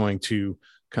he is going to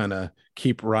kind of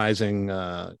keep rising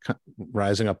up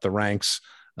the ranks.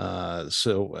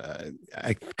 So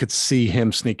I could see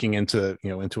him sneaking into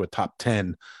a top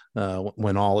 10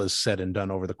 when all is said and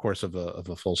done over the course of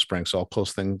a full spring. So I'll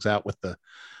close things out with the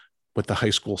high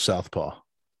school southpaw.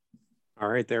 All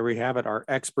right, there we have it. Our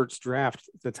experts draft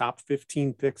the top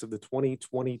 15 picks of the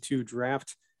 2022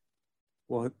 draft.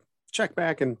 We'll check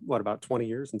back in about 20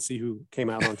 years and see who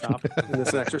came out on top in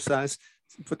this exercise.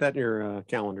 Put that in your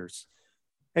calendars.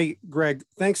 Hey, Greg,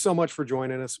 thanks so much for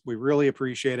joining us. We really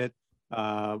appreciate it.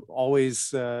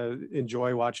 Always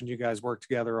enjoy watching you guys work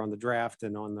together on the draft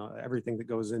and on everything that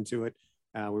goes into it.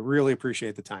 We really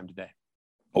appreciate the time today.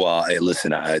 Well, hey,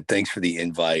 listen, thanks for the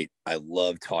invite. I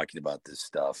love talking about this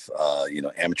stuff.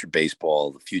 Amateur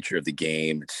baseball, the future of the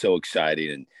game. It's so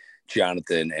exciting. And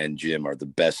Jonathan and Jim are the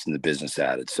best in the business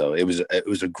at it. So it was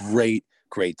a great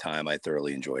time. I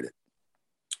thoroughly enjoyed it.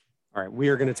 All right, we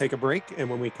are going to take a break. And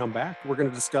when we come back, we're going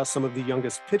to discuss some of the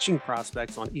youngest pitching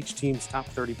prospects on each team's top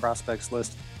 30 prospects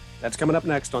list. That's coming up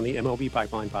next on the MLB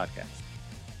Pipeline Podcast.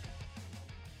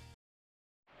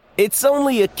 It's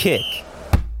only a kick,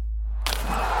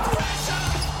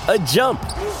 a jump,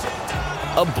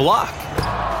 a block.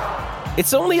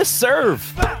 It's only a serve.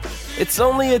 It's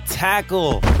only a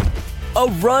tackle, a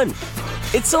run.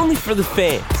 It's only for the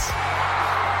fans.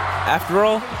 After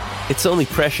all, it's only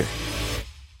pressure.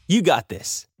 You got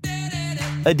this.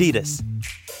 Adidas.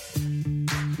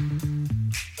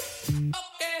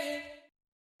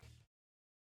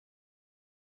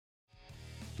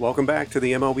 Welcome back to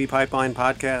the MLB Pipeline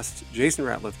Podcast. Jason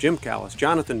Ratliff, Jim Callis,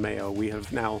 Jonathan Mayo. We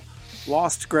have now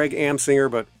lost Greg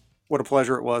Amsinger, but what a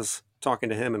pleasure it was talking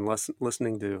to him and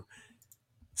listening to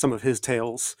some of his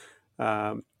tales.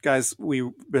 Guys,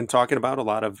 we've been talking about a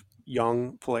lot of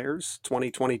young players,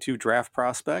 2022 draft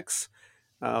prospects.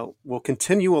 We'll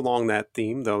continue along that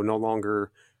theme, though no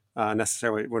longer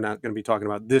necessarily, we're not going to be talking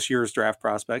about this year's draft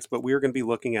prospects, but we are going to be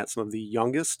looking at some of the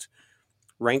youngest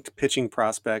ranked pitching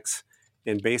prospects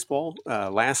in baseball.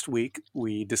 Last week,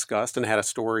 we discussed and had a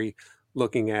story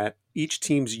looking at each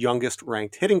team's youngest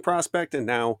ranked hitting prospect, and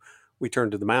now we turn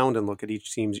to the mound and look at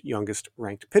each team's youngest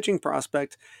ranked pitching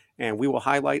prospect, and we will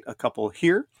highlight a couple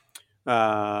here.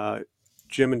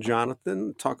 Jim and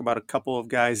Jonathan talk about a couple of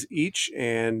guys each,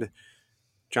 and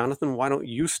Jonathan, why don't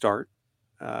you start?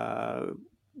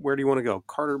 Where do you want to go?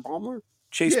 Carter Baumler?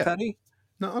 Chase Petty?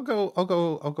 No, I'll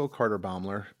go Carter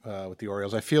Baumler with the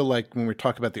Orioles. I feel like when we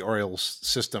talk about the Orioles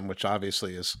system, which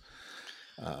obviously is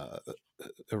a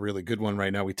really good one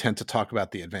right now, we tend to talk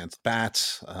about the advanced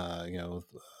bats.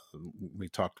 We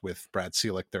talked with Brad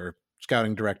Seelick, their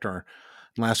scouting director,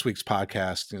 in last week's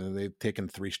podcast. They've taken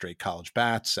 3 straight college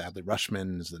bats. Adley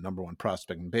Rutschman is the number 1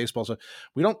 prospect in baseball. So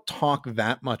we don't talk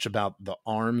that much about the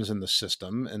arms in the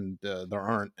system, and there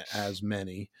aren't as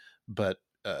many, but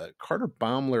Carter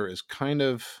Baumler is kind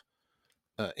of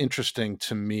interesting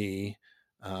to me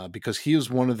because he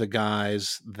was one of the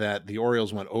guys that the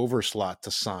Orioles went over slot to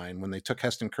sign when they took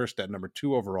Heston Kjerstad, number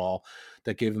 2 overall.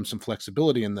 That gave them some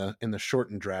flexibility in the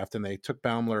shortened draft, and they took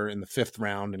Baumler in the 5th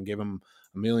round and gave him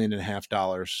 $1.5 million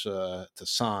to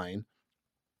sign.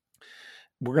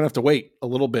 We're gonna have to wait a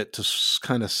little bit to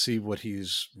kind of see what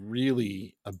he's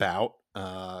really about.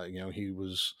 He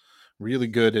was really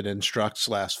good at instructs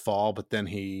last fall, but then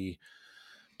he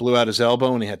blew out his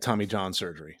elbow and he had Tommy John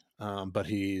surgery. But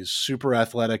he's super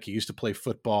athletic. He used to play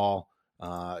football.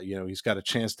 He's got a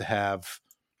chance to have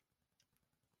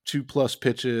 2+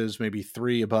 pitches, maybe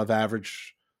 3 above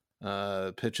average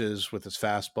pitches with his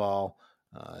fastball,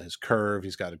 his curve.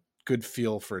 He's got a good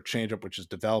feel for a changeup, which is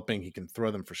developing. He can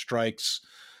throw them for strikes.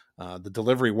 The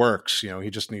delivery works. He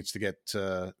just needs to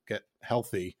get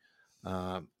healthy.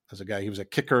 As a guy, he was a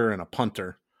kicker and a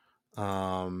punter,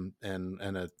 and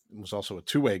was also a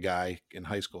 2-way guy in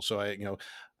high school. So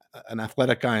an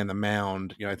athletic guy on the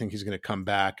mound. I think he's going to come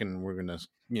back, and we're going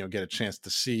to get a chance to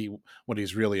see what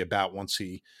he's really about once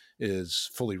he is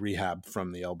fully rehabbed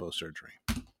from the elbow surgery.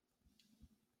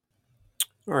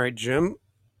 All right, Jim.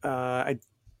 I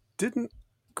didn't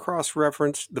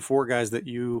cross-reference the 4 guys that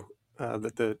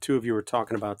that the 2 of you were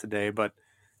talking about today, but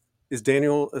is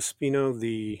Daniel Espino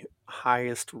the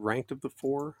highest ranked of the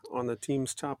 4 on the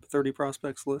team's top 30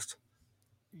 prospects list?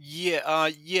 Yeah.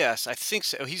 Yes, I think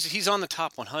so. He's on the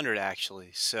top 100 actually.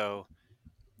 So,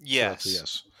 yes.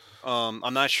 Yes.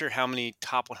 I'm not sure how many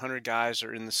top 100 guys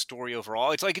are in the story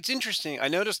overall. It's interesting. I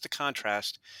noticed the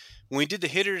contrast when we did the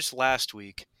hitters last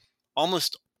week.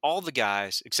 Almost all the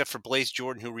guys, except for Blaze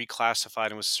Jordan, who reclassified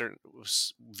and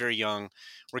was very young,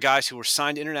 were guys who were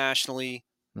signed internationally.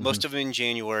 Most of them in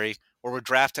January, or were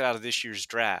drafted out of this year's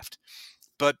draft.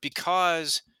 But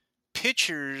because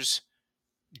pitchers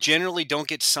generally don't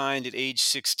get signed at age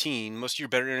 16, most of your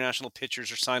better international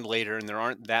pitchers are signed later, and there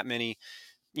aren't that many,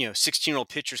 16-year-old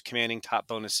pitchers commanding top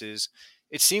bonuses.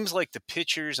 It seems like the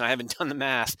pitchers, and I haven't done the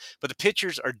math, but the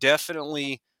pitchers are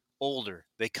definitely older.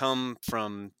 They come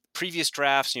from previous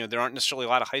drafts. There aren't necessarily a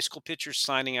lot of high school pitchers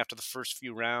signing after the first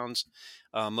few rounds.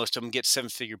 Most of them get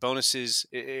 7-figure bonuses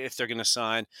if they're going to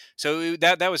sign. So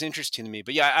that was interesting to me.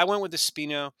 But yeah, I went with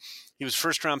Espino. He was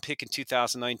first-round pick in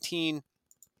 2019.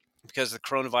 Because of the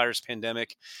coronavirus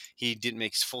pandemic, he didn't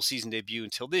make his full season debut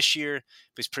until this year.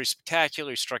 But he's pretty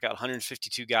spectacular. He struck out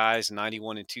 152 guys,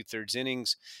 91 2/3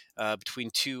 innings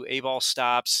between 2 A-ball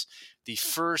stops. The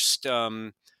first,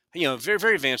 very,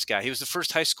 very advanced guy. He was the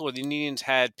first high schooler the Indians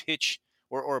had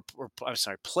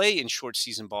play in short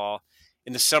season ball.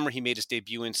 In the summer, he made his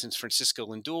debut in since Francisco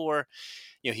Lindor.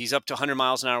 He's up to 100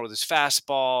 miles an hour with his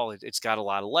fastball. It's got a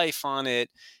lot of life on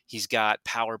it. He's got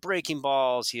power breaking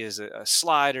balls. He has a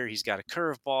slider. He's got a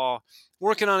curveball.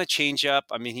 Working on a changeup.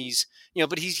 I mean,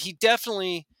 but he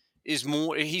definitely is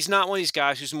more. He's not one of these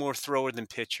guys who's more thrower than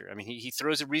pitcher. I mean, he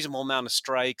throws a reasonable amount of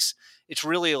strikes. It's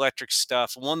really electric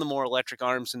stuff. One of the more electric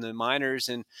arms in the minors.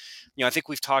 And, I think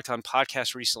we've talked on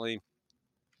podcasts recently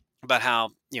about how,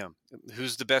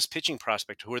 who's the best pitching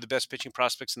prospect, who are the best pitching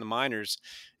prospects in the minors.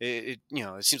 It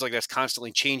seems like that's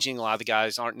constantly changing. A lot of the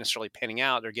guys aren't necessarily panning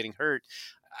out. They're getting hurt.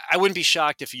 I wouldn't be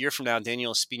shocked if a year from now,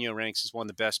 Daniel Espino ranks as one of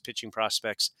the best pitching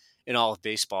prospects in all of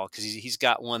baseball because he's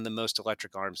got one of the most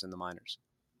electric arms in the minors.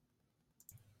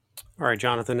 All right,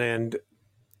 Jonathan. And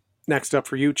Next up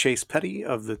for you, Chase Petty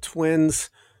of the Twins,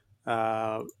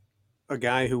 a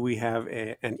guy who we have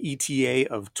an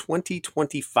ETA of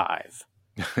 2025.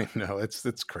 I know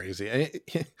it's crazy.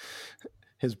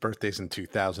 His birthday's in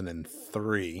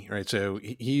 2003, right? So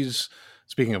he's,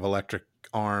 speaking of electric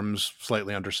arms,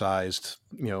 slightly undersized,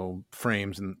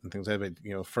 frames and things like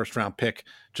that. First round pick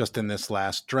just in this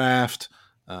last draft.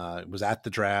 It was at the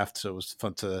draft, so it was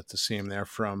fun to see him there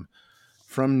from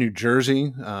New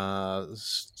Jersey,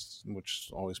 which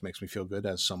always makes me feel good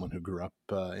as someone who grew up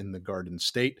in the Garden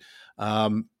State.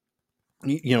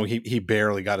 He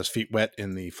barely got his feet wet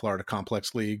in the Florida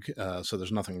Complex League, so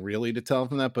there's nothing really to tell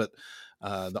from that. But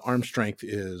the arm strength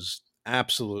is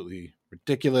absolutely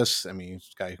ridiculous. I mean,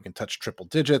 he's a guy who can touch triple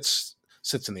digits,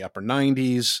 sits in the upper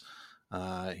 90s.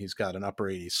 He's got an upper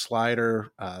 80s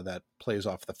slider that plays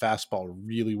off the fastball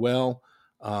really well.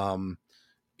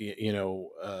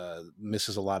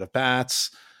 Misses a lot of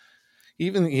bats.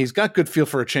 Even he's got good feel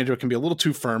for a changeup. It can be a little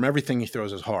too firm. Everything he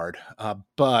throws is hard,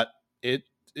 but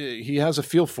he has a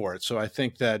feel for it. So I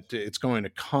think that it's going to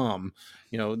come.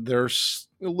 There's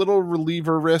a little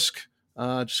reliever risk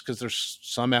just because there's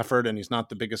some effort, and he's not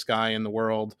the biggest guy in the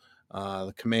world.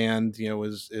 The command,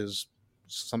 is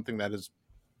something that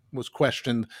was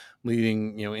questioned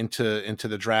leading, into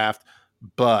the draft,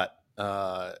 but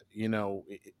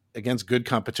against good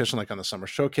competition, like on the summer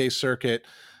showcase circuit,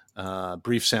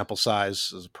 brief sample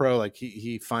size as a pro, like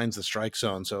he finds the strike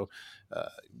zone. So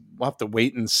we'll have to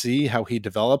wait and see how he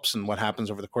develops and what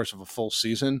happens over the course of a full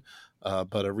season.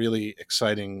 But a really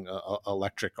exciting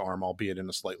electric arm, albeit in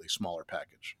a slightly smaller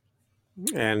package.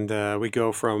 And we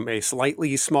go from a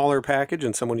slightly smaller package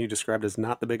and someone you described as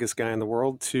not the biggest guy in the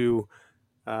world to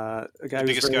a guy the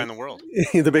biggest guy in the world.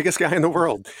 The biggest guy in the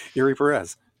world, Yuri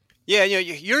Perez. Yeah,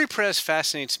 Yuri Perez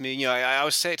fascinates me. I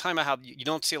was talking about how you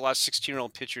don't see a lot of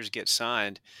 16-year-old pitchers get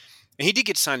signed. And he did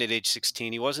get signed at age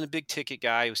 16. He wasn't a big ticket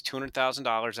guy. He was $200,000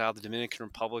 out of the Dominican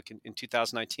Republic in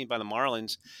 2019 by the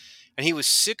Marlins. And he was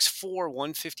 6'4",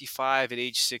 155 at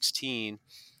age 16.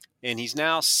 And he's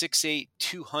now 6'8",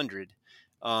 200.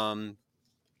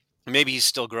 Maybe he's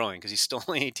still growing because he's still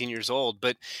only 18 years old.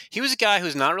 But he was a guy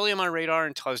who's not really on my radar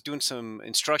until I was doing some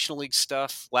instructional league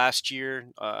stuff last year.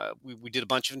 We did a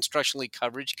bunch of instructional league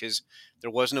coverage because there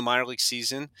wasn't a minor league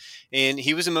season. And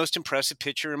he was the most impressive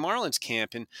pitcher in Marlins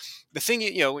camp. And the thing,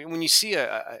 when you see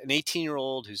an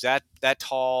 18-year-old who's that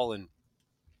tall and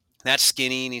that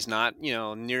skinny, and he's not,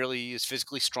 nearly as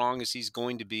physically strong as he's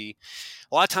going to be,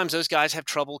 a lot of times those guys have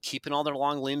trouble keeping all their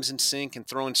long limbs in sync and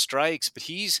throwing strikes. But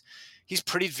he's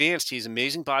pretty advanced. He has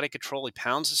amazing body control. He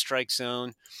pounds the strike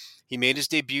zone. He made his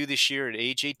debut this year at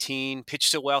age 18,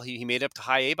 pitched so well. He made up to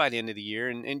high A by the end of the year,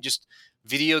 and just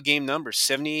video game numbers,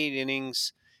 78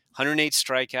 innings, 108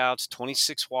 strikeouts,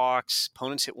 26 walks.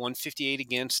 Opponents hit 158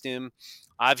 against him.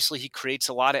 Obviously, he creates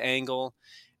a lot of angle.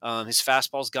 His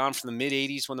fastball's gone from the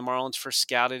mid-80s when the Marlins first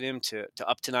scouted him to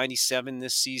up to 97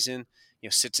 this season.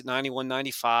 Sits at 91,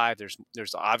 95.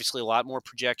 There's obviously a lot more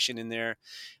projection in there.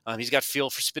 He's got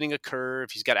feel for spinning a curve.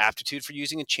 He's got aptitude for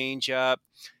using a changeup.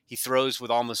 He throws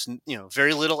with almost,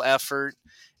 very little effort,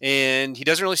 and he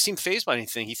doesn't really seem fazed by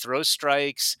anything. He throws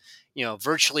strikes.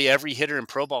 Virtually every hitter in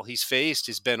pro ball he's faced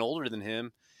has been older than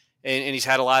him, and he's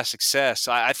had a lot of success.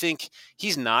 So I think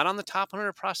he's not on the top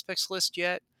 100 prospects list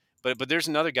yet, but there's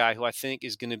another guy who I think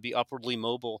is going to be upwardly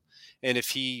mobile, and if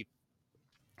he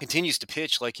continues to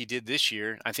pitch like he did this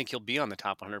year, I think he'll be on the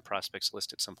top 100 prospects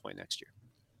list at some point next year.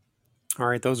 All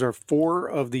right, those are 4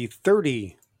 of the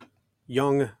 30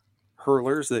 young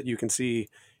hurlers that you can see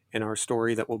in our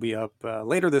story that will be up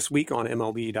later this week on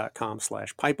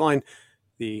MLB.com/pipeline.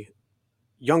 The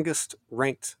youngest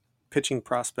ranked pitching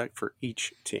prospect for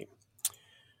each team.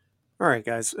 All right,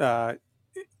 guys.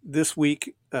 This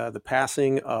week, the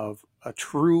passing of a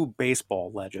true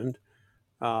baseball legend.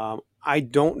 I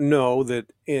don't know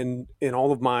that in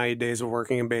all of my days of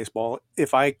working in baseball,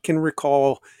 if I can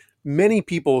recall many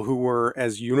people who were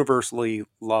as universally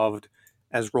loved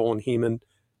as Roland Hemond.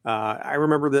 I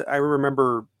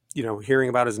remember hearing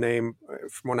about his name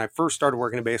from when I first started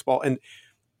working in baseball. And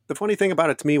the funny thing about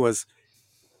it to me was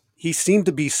he seemed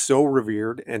to be so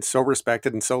revered and so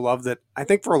respected and so loved that I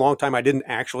think for a long time I didn't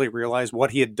actually realize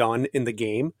what he had done in the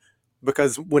game,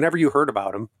 because whenever you heard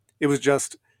about him, it was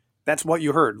just, that's what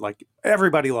you heard. Like,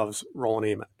 everybody loves Roland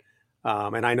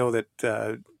Hemond. And I know that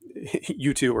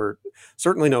you two are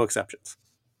certainly no exceptions.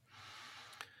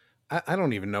 I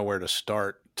don't even know where to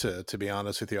start, to be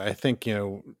honest with you. I think,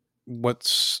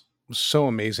 what's so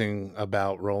amazing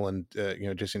about Roland,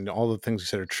 Jason, all the things you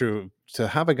said are true. To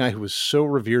have a guy who was so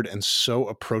revered and so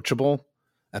approachable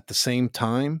at the same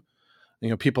time.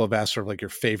 People have asked sort of like your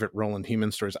favorite Roland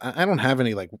Hemond stories. I don't have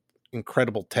any like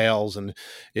incredible tales. And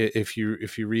if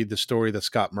you read the story that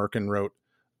Scott Merkin wrote,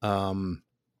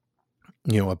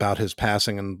 about his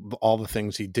passing and all the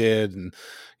things he did, and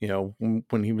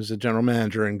when he was a general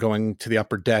manager and going to the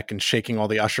upper deck and shaking all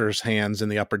the ushers' hands in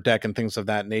the upper deck and things of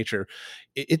that nature,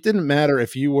 it didn't matter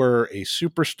if you were a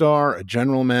superstar, a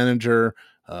general manager,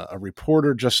 a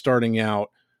reporter just starting out.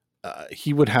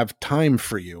 He would have time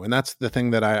for you, and that's the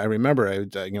thing that I remember.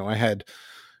 I had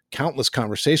countless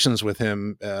conversations with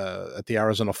him at the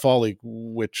Arizona Fall League,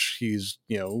 which he's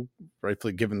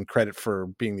rightfully given credit for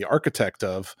being the architect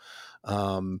of.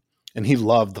 And he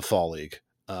loved the Fall League,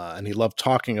 and he loved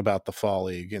talking about the Fall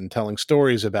League and telling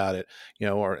stories about it.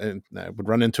 And I would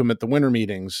run into him at the winter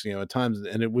meetings, at times,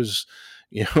 and it was,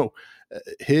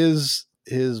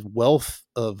 his wealth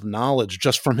of knowledge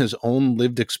just from his own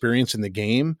lived experience in the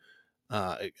game.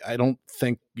 I don't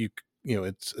think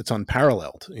it's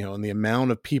unparalleled, and the amount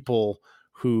of people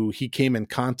who he came in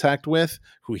contact with,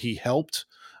 who he helped.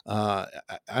 I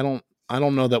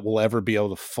don't know that we'll ever be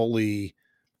able to fully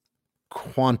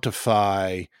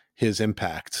quantify his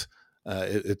impact.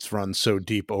 It's run so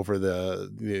deep over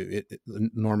the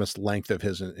enormous length of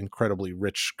his incredibly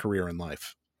rich career in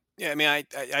life. Yeah, I mean, I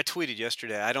tweeted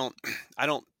yesterday. I don't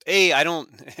I don't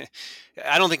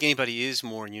think anybody is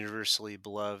more universally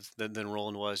beloved than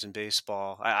Roland was in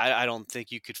baseball. I don't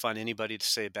think you could find anybody to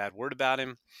say a bad word about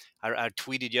him. I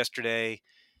tweeted yesterday,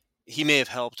 he may have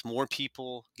helped more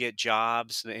people get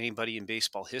jobs than anybody in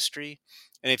baseball history.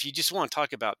 And if you just want to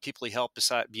talk about people he helped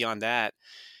beyond that,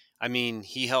 I mean,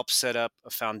 he helped set up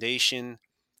a foundation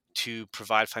to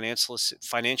provide financial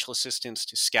assistance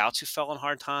to scouts who fell in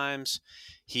hard times.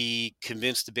 He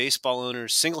convinced the baseball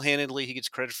owners single-handedly, he gets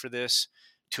credit for this,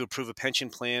 to approve a pension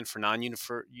plan for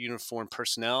non-uniform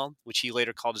personnel, which he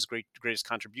later called his greatest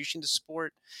contribution to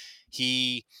sport.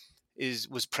 He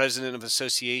was president of an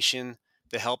association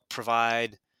that helped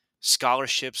provide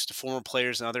scholarships to former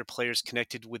players and other players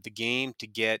connected with the game to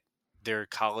get their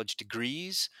college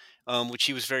degrees, which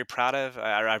he was very proud of.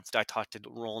 I talked to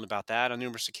Roland about that on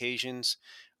numerous occasions.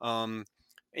 That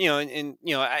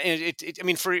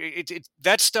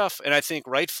stuff, and I think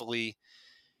rightfully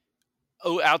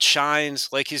outshines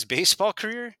like his baseball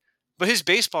career, but his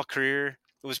baseball career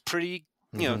was pretty,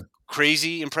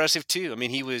 crazy impressive too. I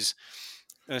mean, he was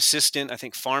an assistant, I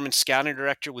think, farm and scouting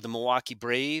director with the Milwaukee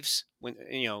Braves. When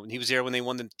he was there when they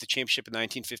won the championship in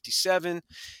 1957.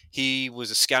 He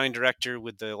was a scouting director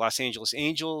with the Los Angeles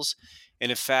Angels, and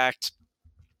in fact,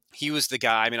 he was the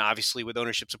guy, I mean, obviously with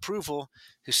ownership's approval,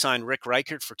 who signed Rick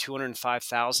Reichert for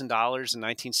 $205,000 in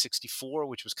 1964,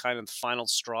 which was kind of the final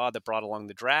straw that brought along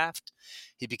the draft.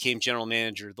 He became general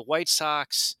manager of the White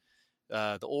Sox,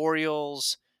 the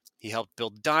Orioles. He helped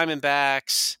build the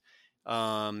Diamondbacks.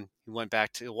 He went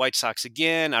back to the White Sox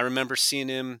again. I remember seeing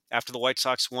him after the White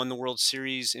Sox won the World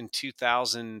Series in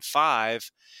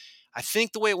 2005. I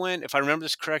think the way it went, if I remember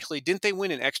this correctly, didn't they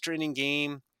win an extra inning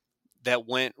game that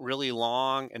went really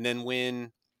long and then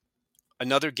win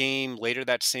another game later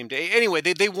that same day? Anyway,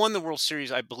 they won the World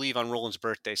Series, I believe, on Roland's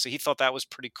birthday. So he thought that was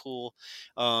pretty cool.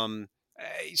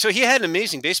 So he had an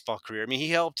amazing baseball career. I mean, he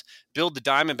helped build the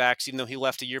Diamondbacks, even though he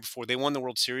left a year before they won the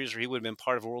World Series, or he would have been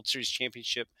part of a World Series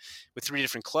championship with 3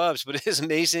 different clubs. But it is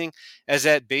amazing as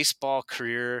that baseball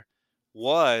career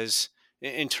was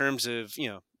in terms of,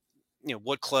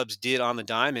 what clubs did on the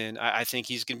diamond. I think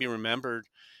he's going to be remembered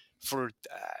for,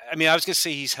 I was going to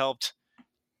say he's helped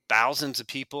thousands of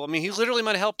people. I mean, he literally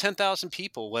might have helped 10,000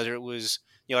 people, whether it was,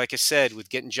 like I said, with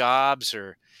getting jobs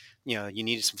or, you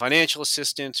needed some financial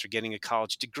assistance or getting a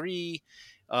college degree.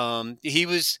 He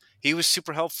was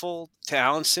super helpful to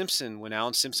Alan Simpson when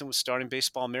Alan Simpson was starting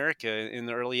Baseball America in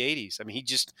the early 80s. I mean,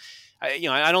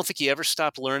 I don't think he ever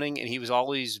stopped learning, and he was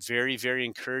always very, very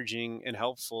encouraging and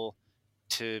helpful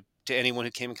to anyone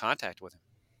who came in contact with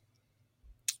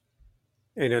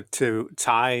him. To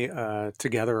tie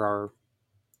together our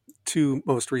 2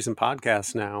 most recent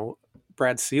podcasts now,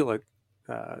 Brad Ciolek,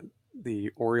 the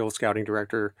Orioles scouting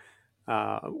director,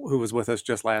 who was with us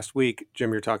just last week.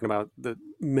 Jim, you're talking about the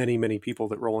many, many people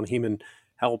that Roland Heeman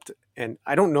helped. And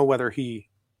I don't know whether he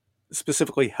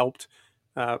specifically helped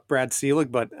Brad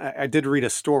Ciolek, but I did read a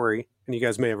story, and you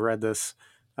guys may have read this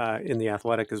in The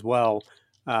Athletic as well,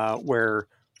 where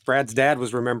Brad's dad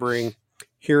was remembering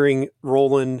hearing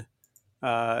Roland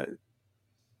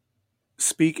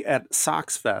speak at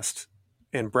Sox Fest.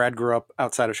 And Brad grew up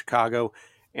outside of Chicago,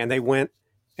 and they went,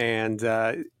 and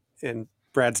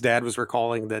Brad's dad was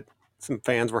recalling that some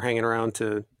fans were hanging around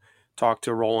to talk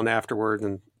to Roland afterward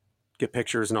and get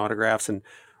pictures and autographs. And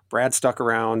Brad stuck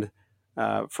around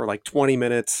for like 20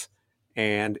 minutes,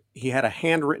 and he had a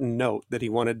handwritten note that he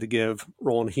wanted to give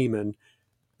Roland Heeman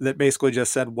that basically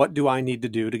just said, what do I need to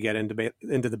do to get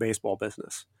into the baseball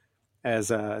business as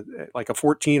like a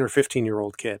 14 or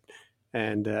 15-year-old kid?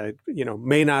 And,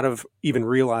 may not have even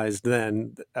realized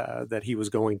then that he was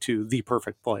going to the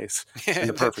perfect place.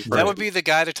 The perfect that would be the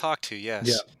guy to talk to. Yes.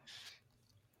 Yeah.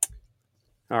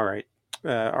 All right.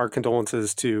 Our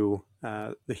condolences to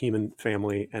the Heeman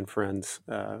family and friends.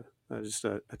 Just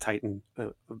a titan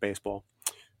of baseball.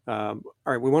 All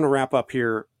right. We want to wrap up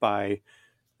here by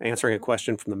answering a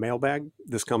question from the mailbag.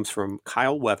 This comes from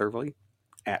Kyle Weatherly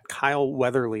at Kyle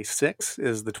Weatherly 6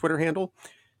 is the Twitter handle.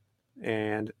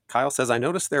 And Kyle says, I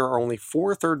noticed there are only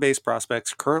 4 third base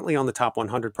prospects currently on the top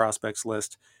 100 prospects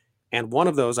list, and one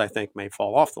of those I think may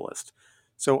fall off the list.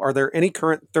 So are there any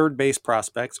current third base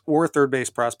prospects or third base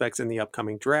prospects in the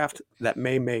upcoming draft that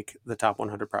may make the top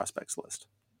 100 prospects list?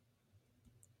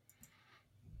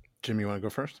 Jim, you want to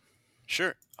go first?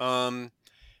 Sure. I'm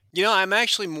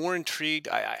actually more intrigued.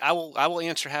 I will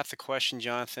answer half the question,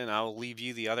 Jonathan. I will leave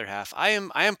you the other half. I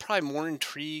am probably more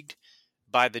intrigued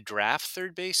by the draft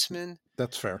third baseman.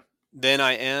 That's fair. Than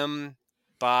I am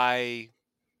by,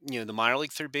 the minor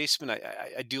league third baseman.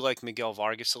 I do like Miguel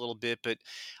Vargas a little bit, but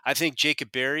I think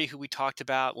Jacob Berry, who we talked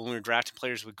about when we were drafting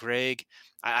players with Greg,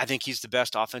 I think he's the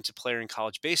best offensive player in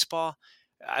college baseball.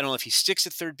 I don't know if he sticks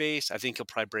at third base. I think he'll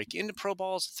probably break into pro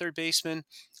ball as a third baseman.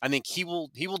 I think he will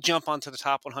jump onto the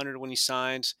top 100 when he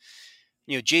signs.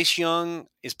 Jace Young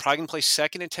is probably going to play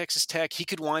second at Texas Tech. He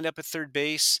could wind up at third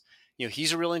base.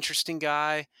 He's a real interesting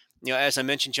guy. As I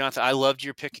mentioned, Jonathan, I loved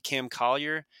your pick of Cam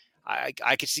Collier.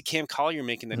 I could see Cam Collier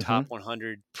making the top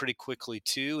 100 pretty quickly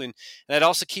too. And I'd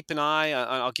also keep an eye on,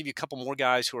 I'll give you a couple more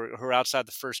guys who are outside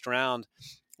the first round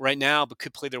right now, but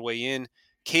could play their way in.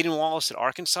 Caden Wallace at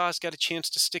Arkansas has got a chance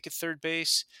to stick at third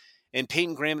base. And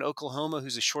Peyton Graham at Oklahoma,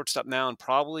 who's a shortstop now and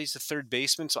probably is a third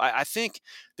baseman. So I think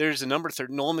there's a number third.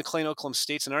 Nolan McLean, Oklahoma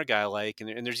State's another guy I like.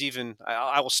 And there's even,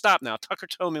 I will stop now. Tucker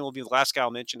Toman will be the last guy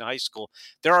I'll mention in high school.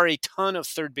 There are a ton of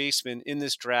third basemen in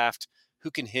this draft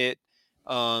who can hit.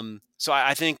 So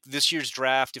I think this year's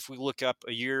draft, if we look up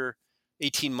a year,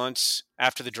 18 months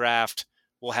after the draft,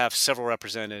 we'll have several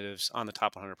representatives on the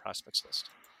top 100 prospects list.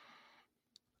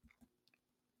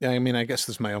 Yeah, I mean, I guess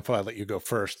this is my own fault. I let you go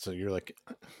first, so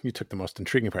you took the most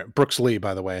intriguing part. Brooks Lee,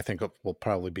 by the way, I think will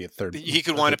probably be at third. He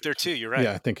could wind up there too. You're right.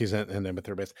 Yeah, I think he's in there at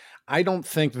third base. I don't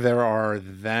think there are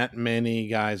that many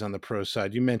guys on the pro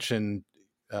side. You mentioned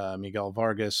Miguel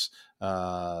Vargas,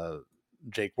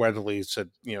 Jake Weatherly said,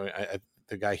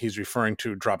 the guy he's referring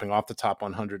to dropping off the top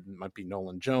 100 might be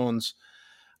Nolan Jones.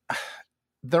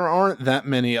 There aren't that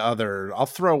many other. I'll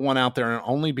throw one out there, and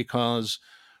only because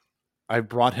I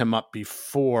brought him up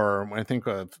before. I think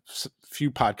a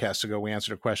few podcasts ago, we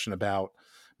answered a question about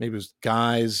maybe it was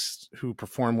guys who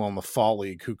perform well in the fall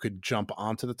league who could jump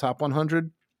onto the top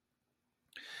 100.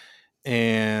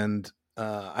 And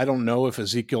I don't know if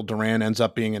Ezekiel Duran ends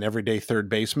up being an everyday third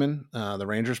baseman, the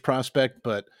Rangers prospect,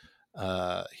 but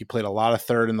he played a lot of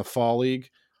third in the fall league.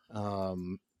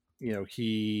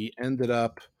 He ended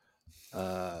up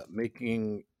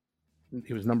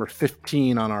he was number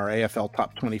 15 on our AFL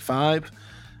top 25.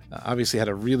 Obviously had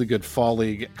a really good fall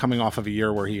league coming off of a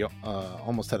year where he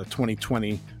almost had a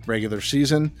 2020 regular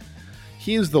season.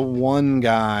 He is the one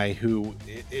guy who,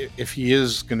 if he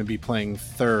is going to be playing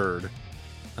third,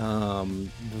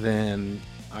 then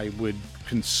I would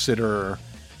consider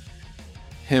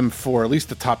him for at least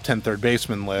the top 10 third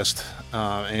baseman list.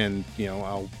 And,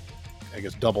 I'll,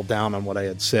 double down on what I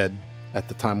had said at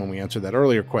the time when we answered that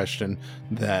earlier question,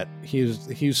 that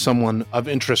he's someone of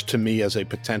interest to me as a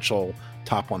potential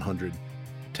top 100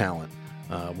 talent,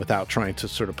 without trying to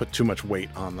sort of put too much weight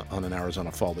on an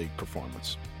Arizona Fall League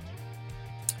performance.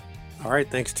 All right.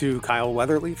 Thanks to Kyle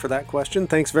Weatherly for that question.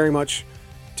 Thanks very much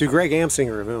to Greg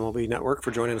Amsinger of MLB Network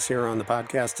for joining us here on the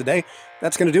podcast today.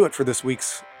 That's going to do it for this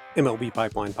week's MLB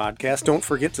Pipeline podcast. Don't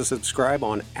forget to subscribe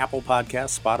on Apple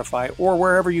Podcasts, Spotify, or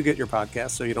wherever you get your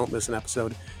podcasts so you don't miss an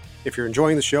episode. If you're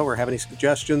enjoying the show or have any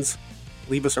suggestions,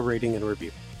 leave us a rating and a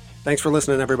review. Thanks for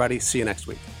listening, everybody. See you next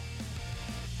week.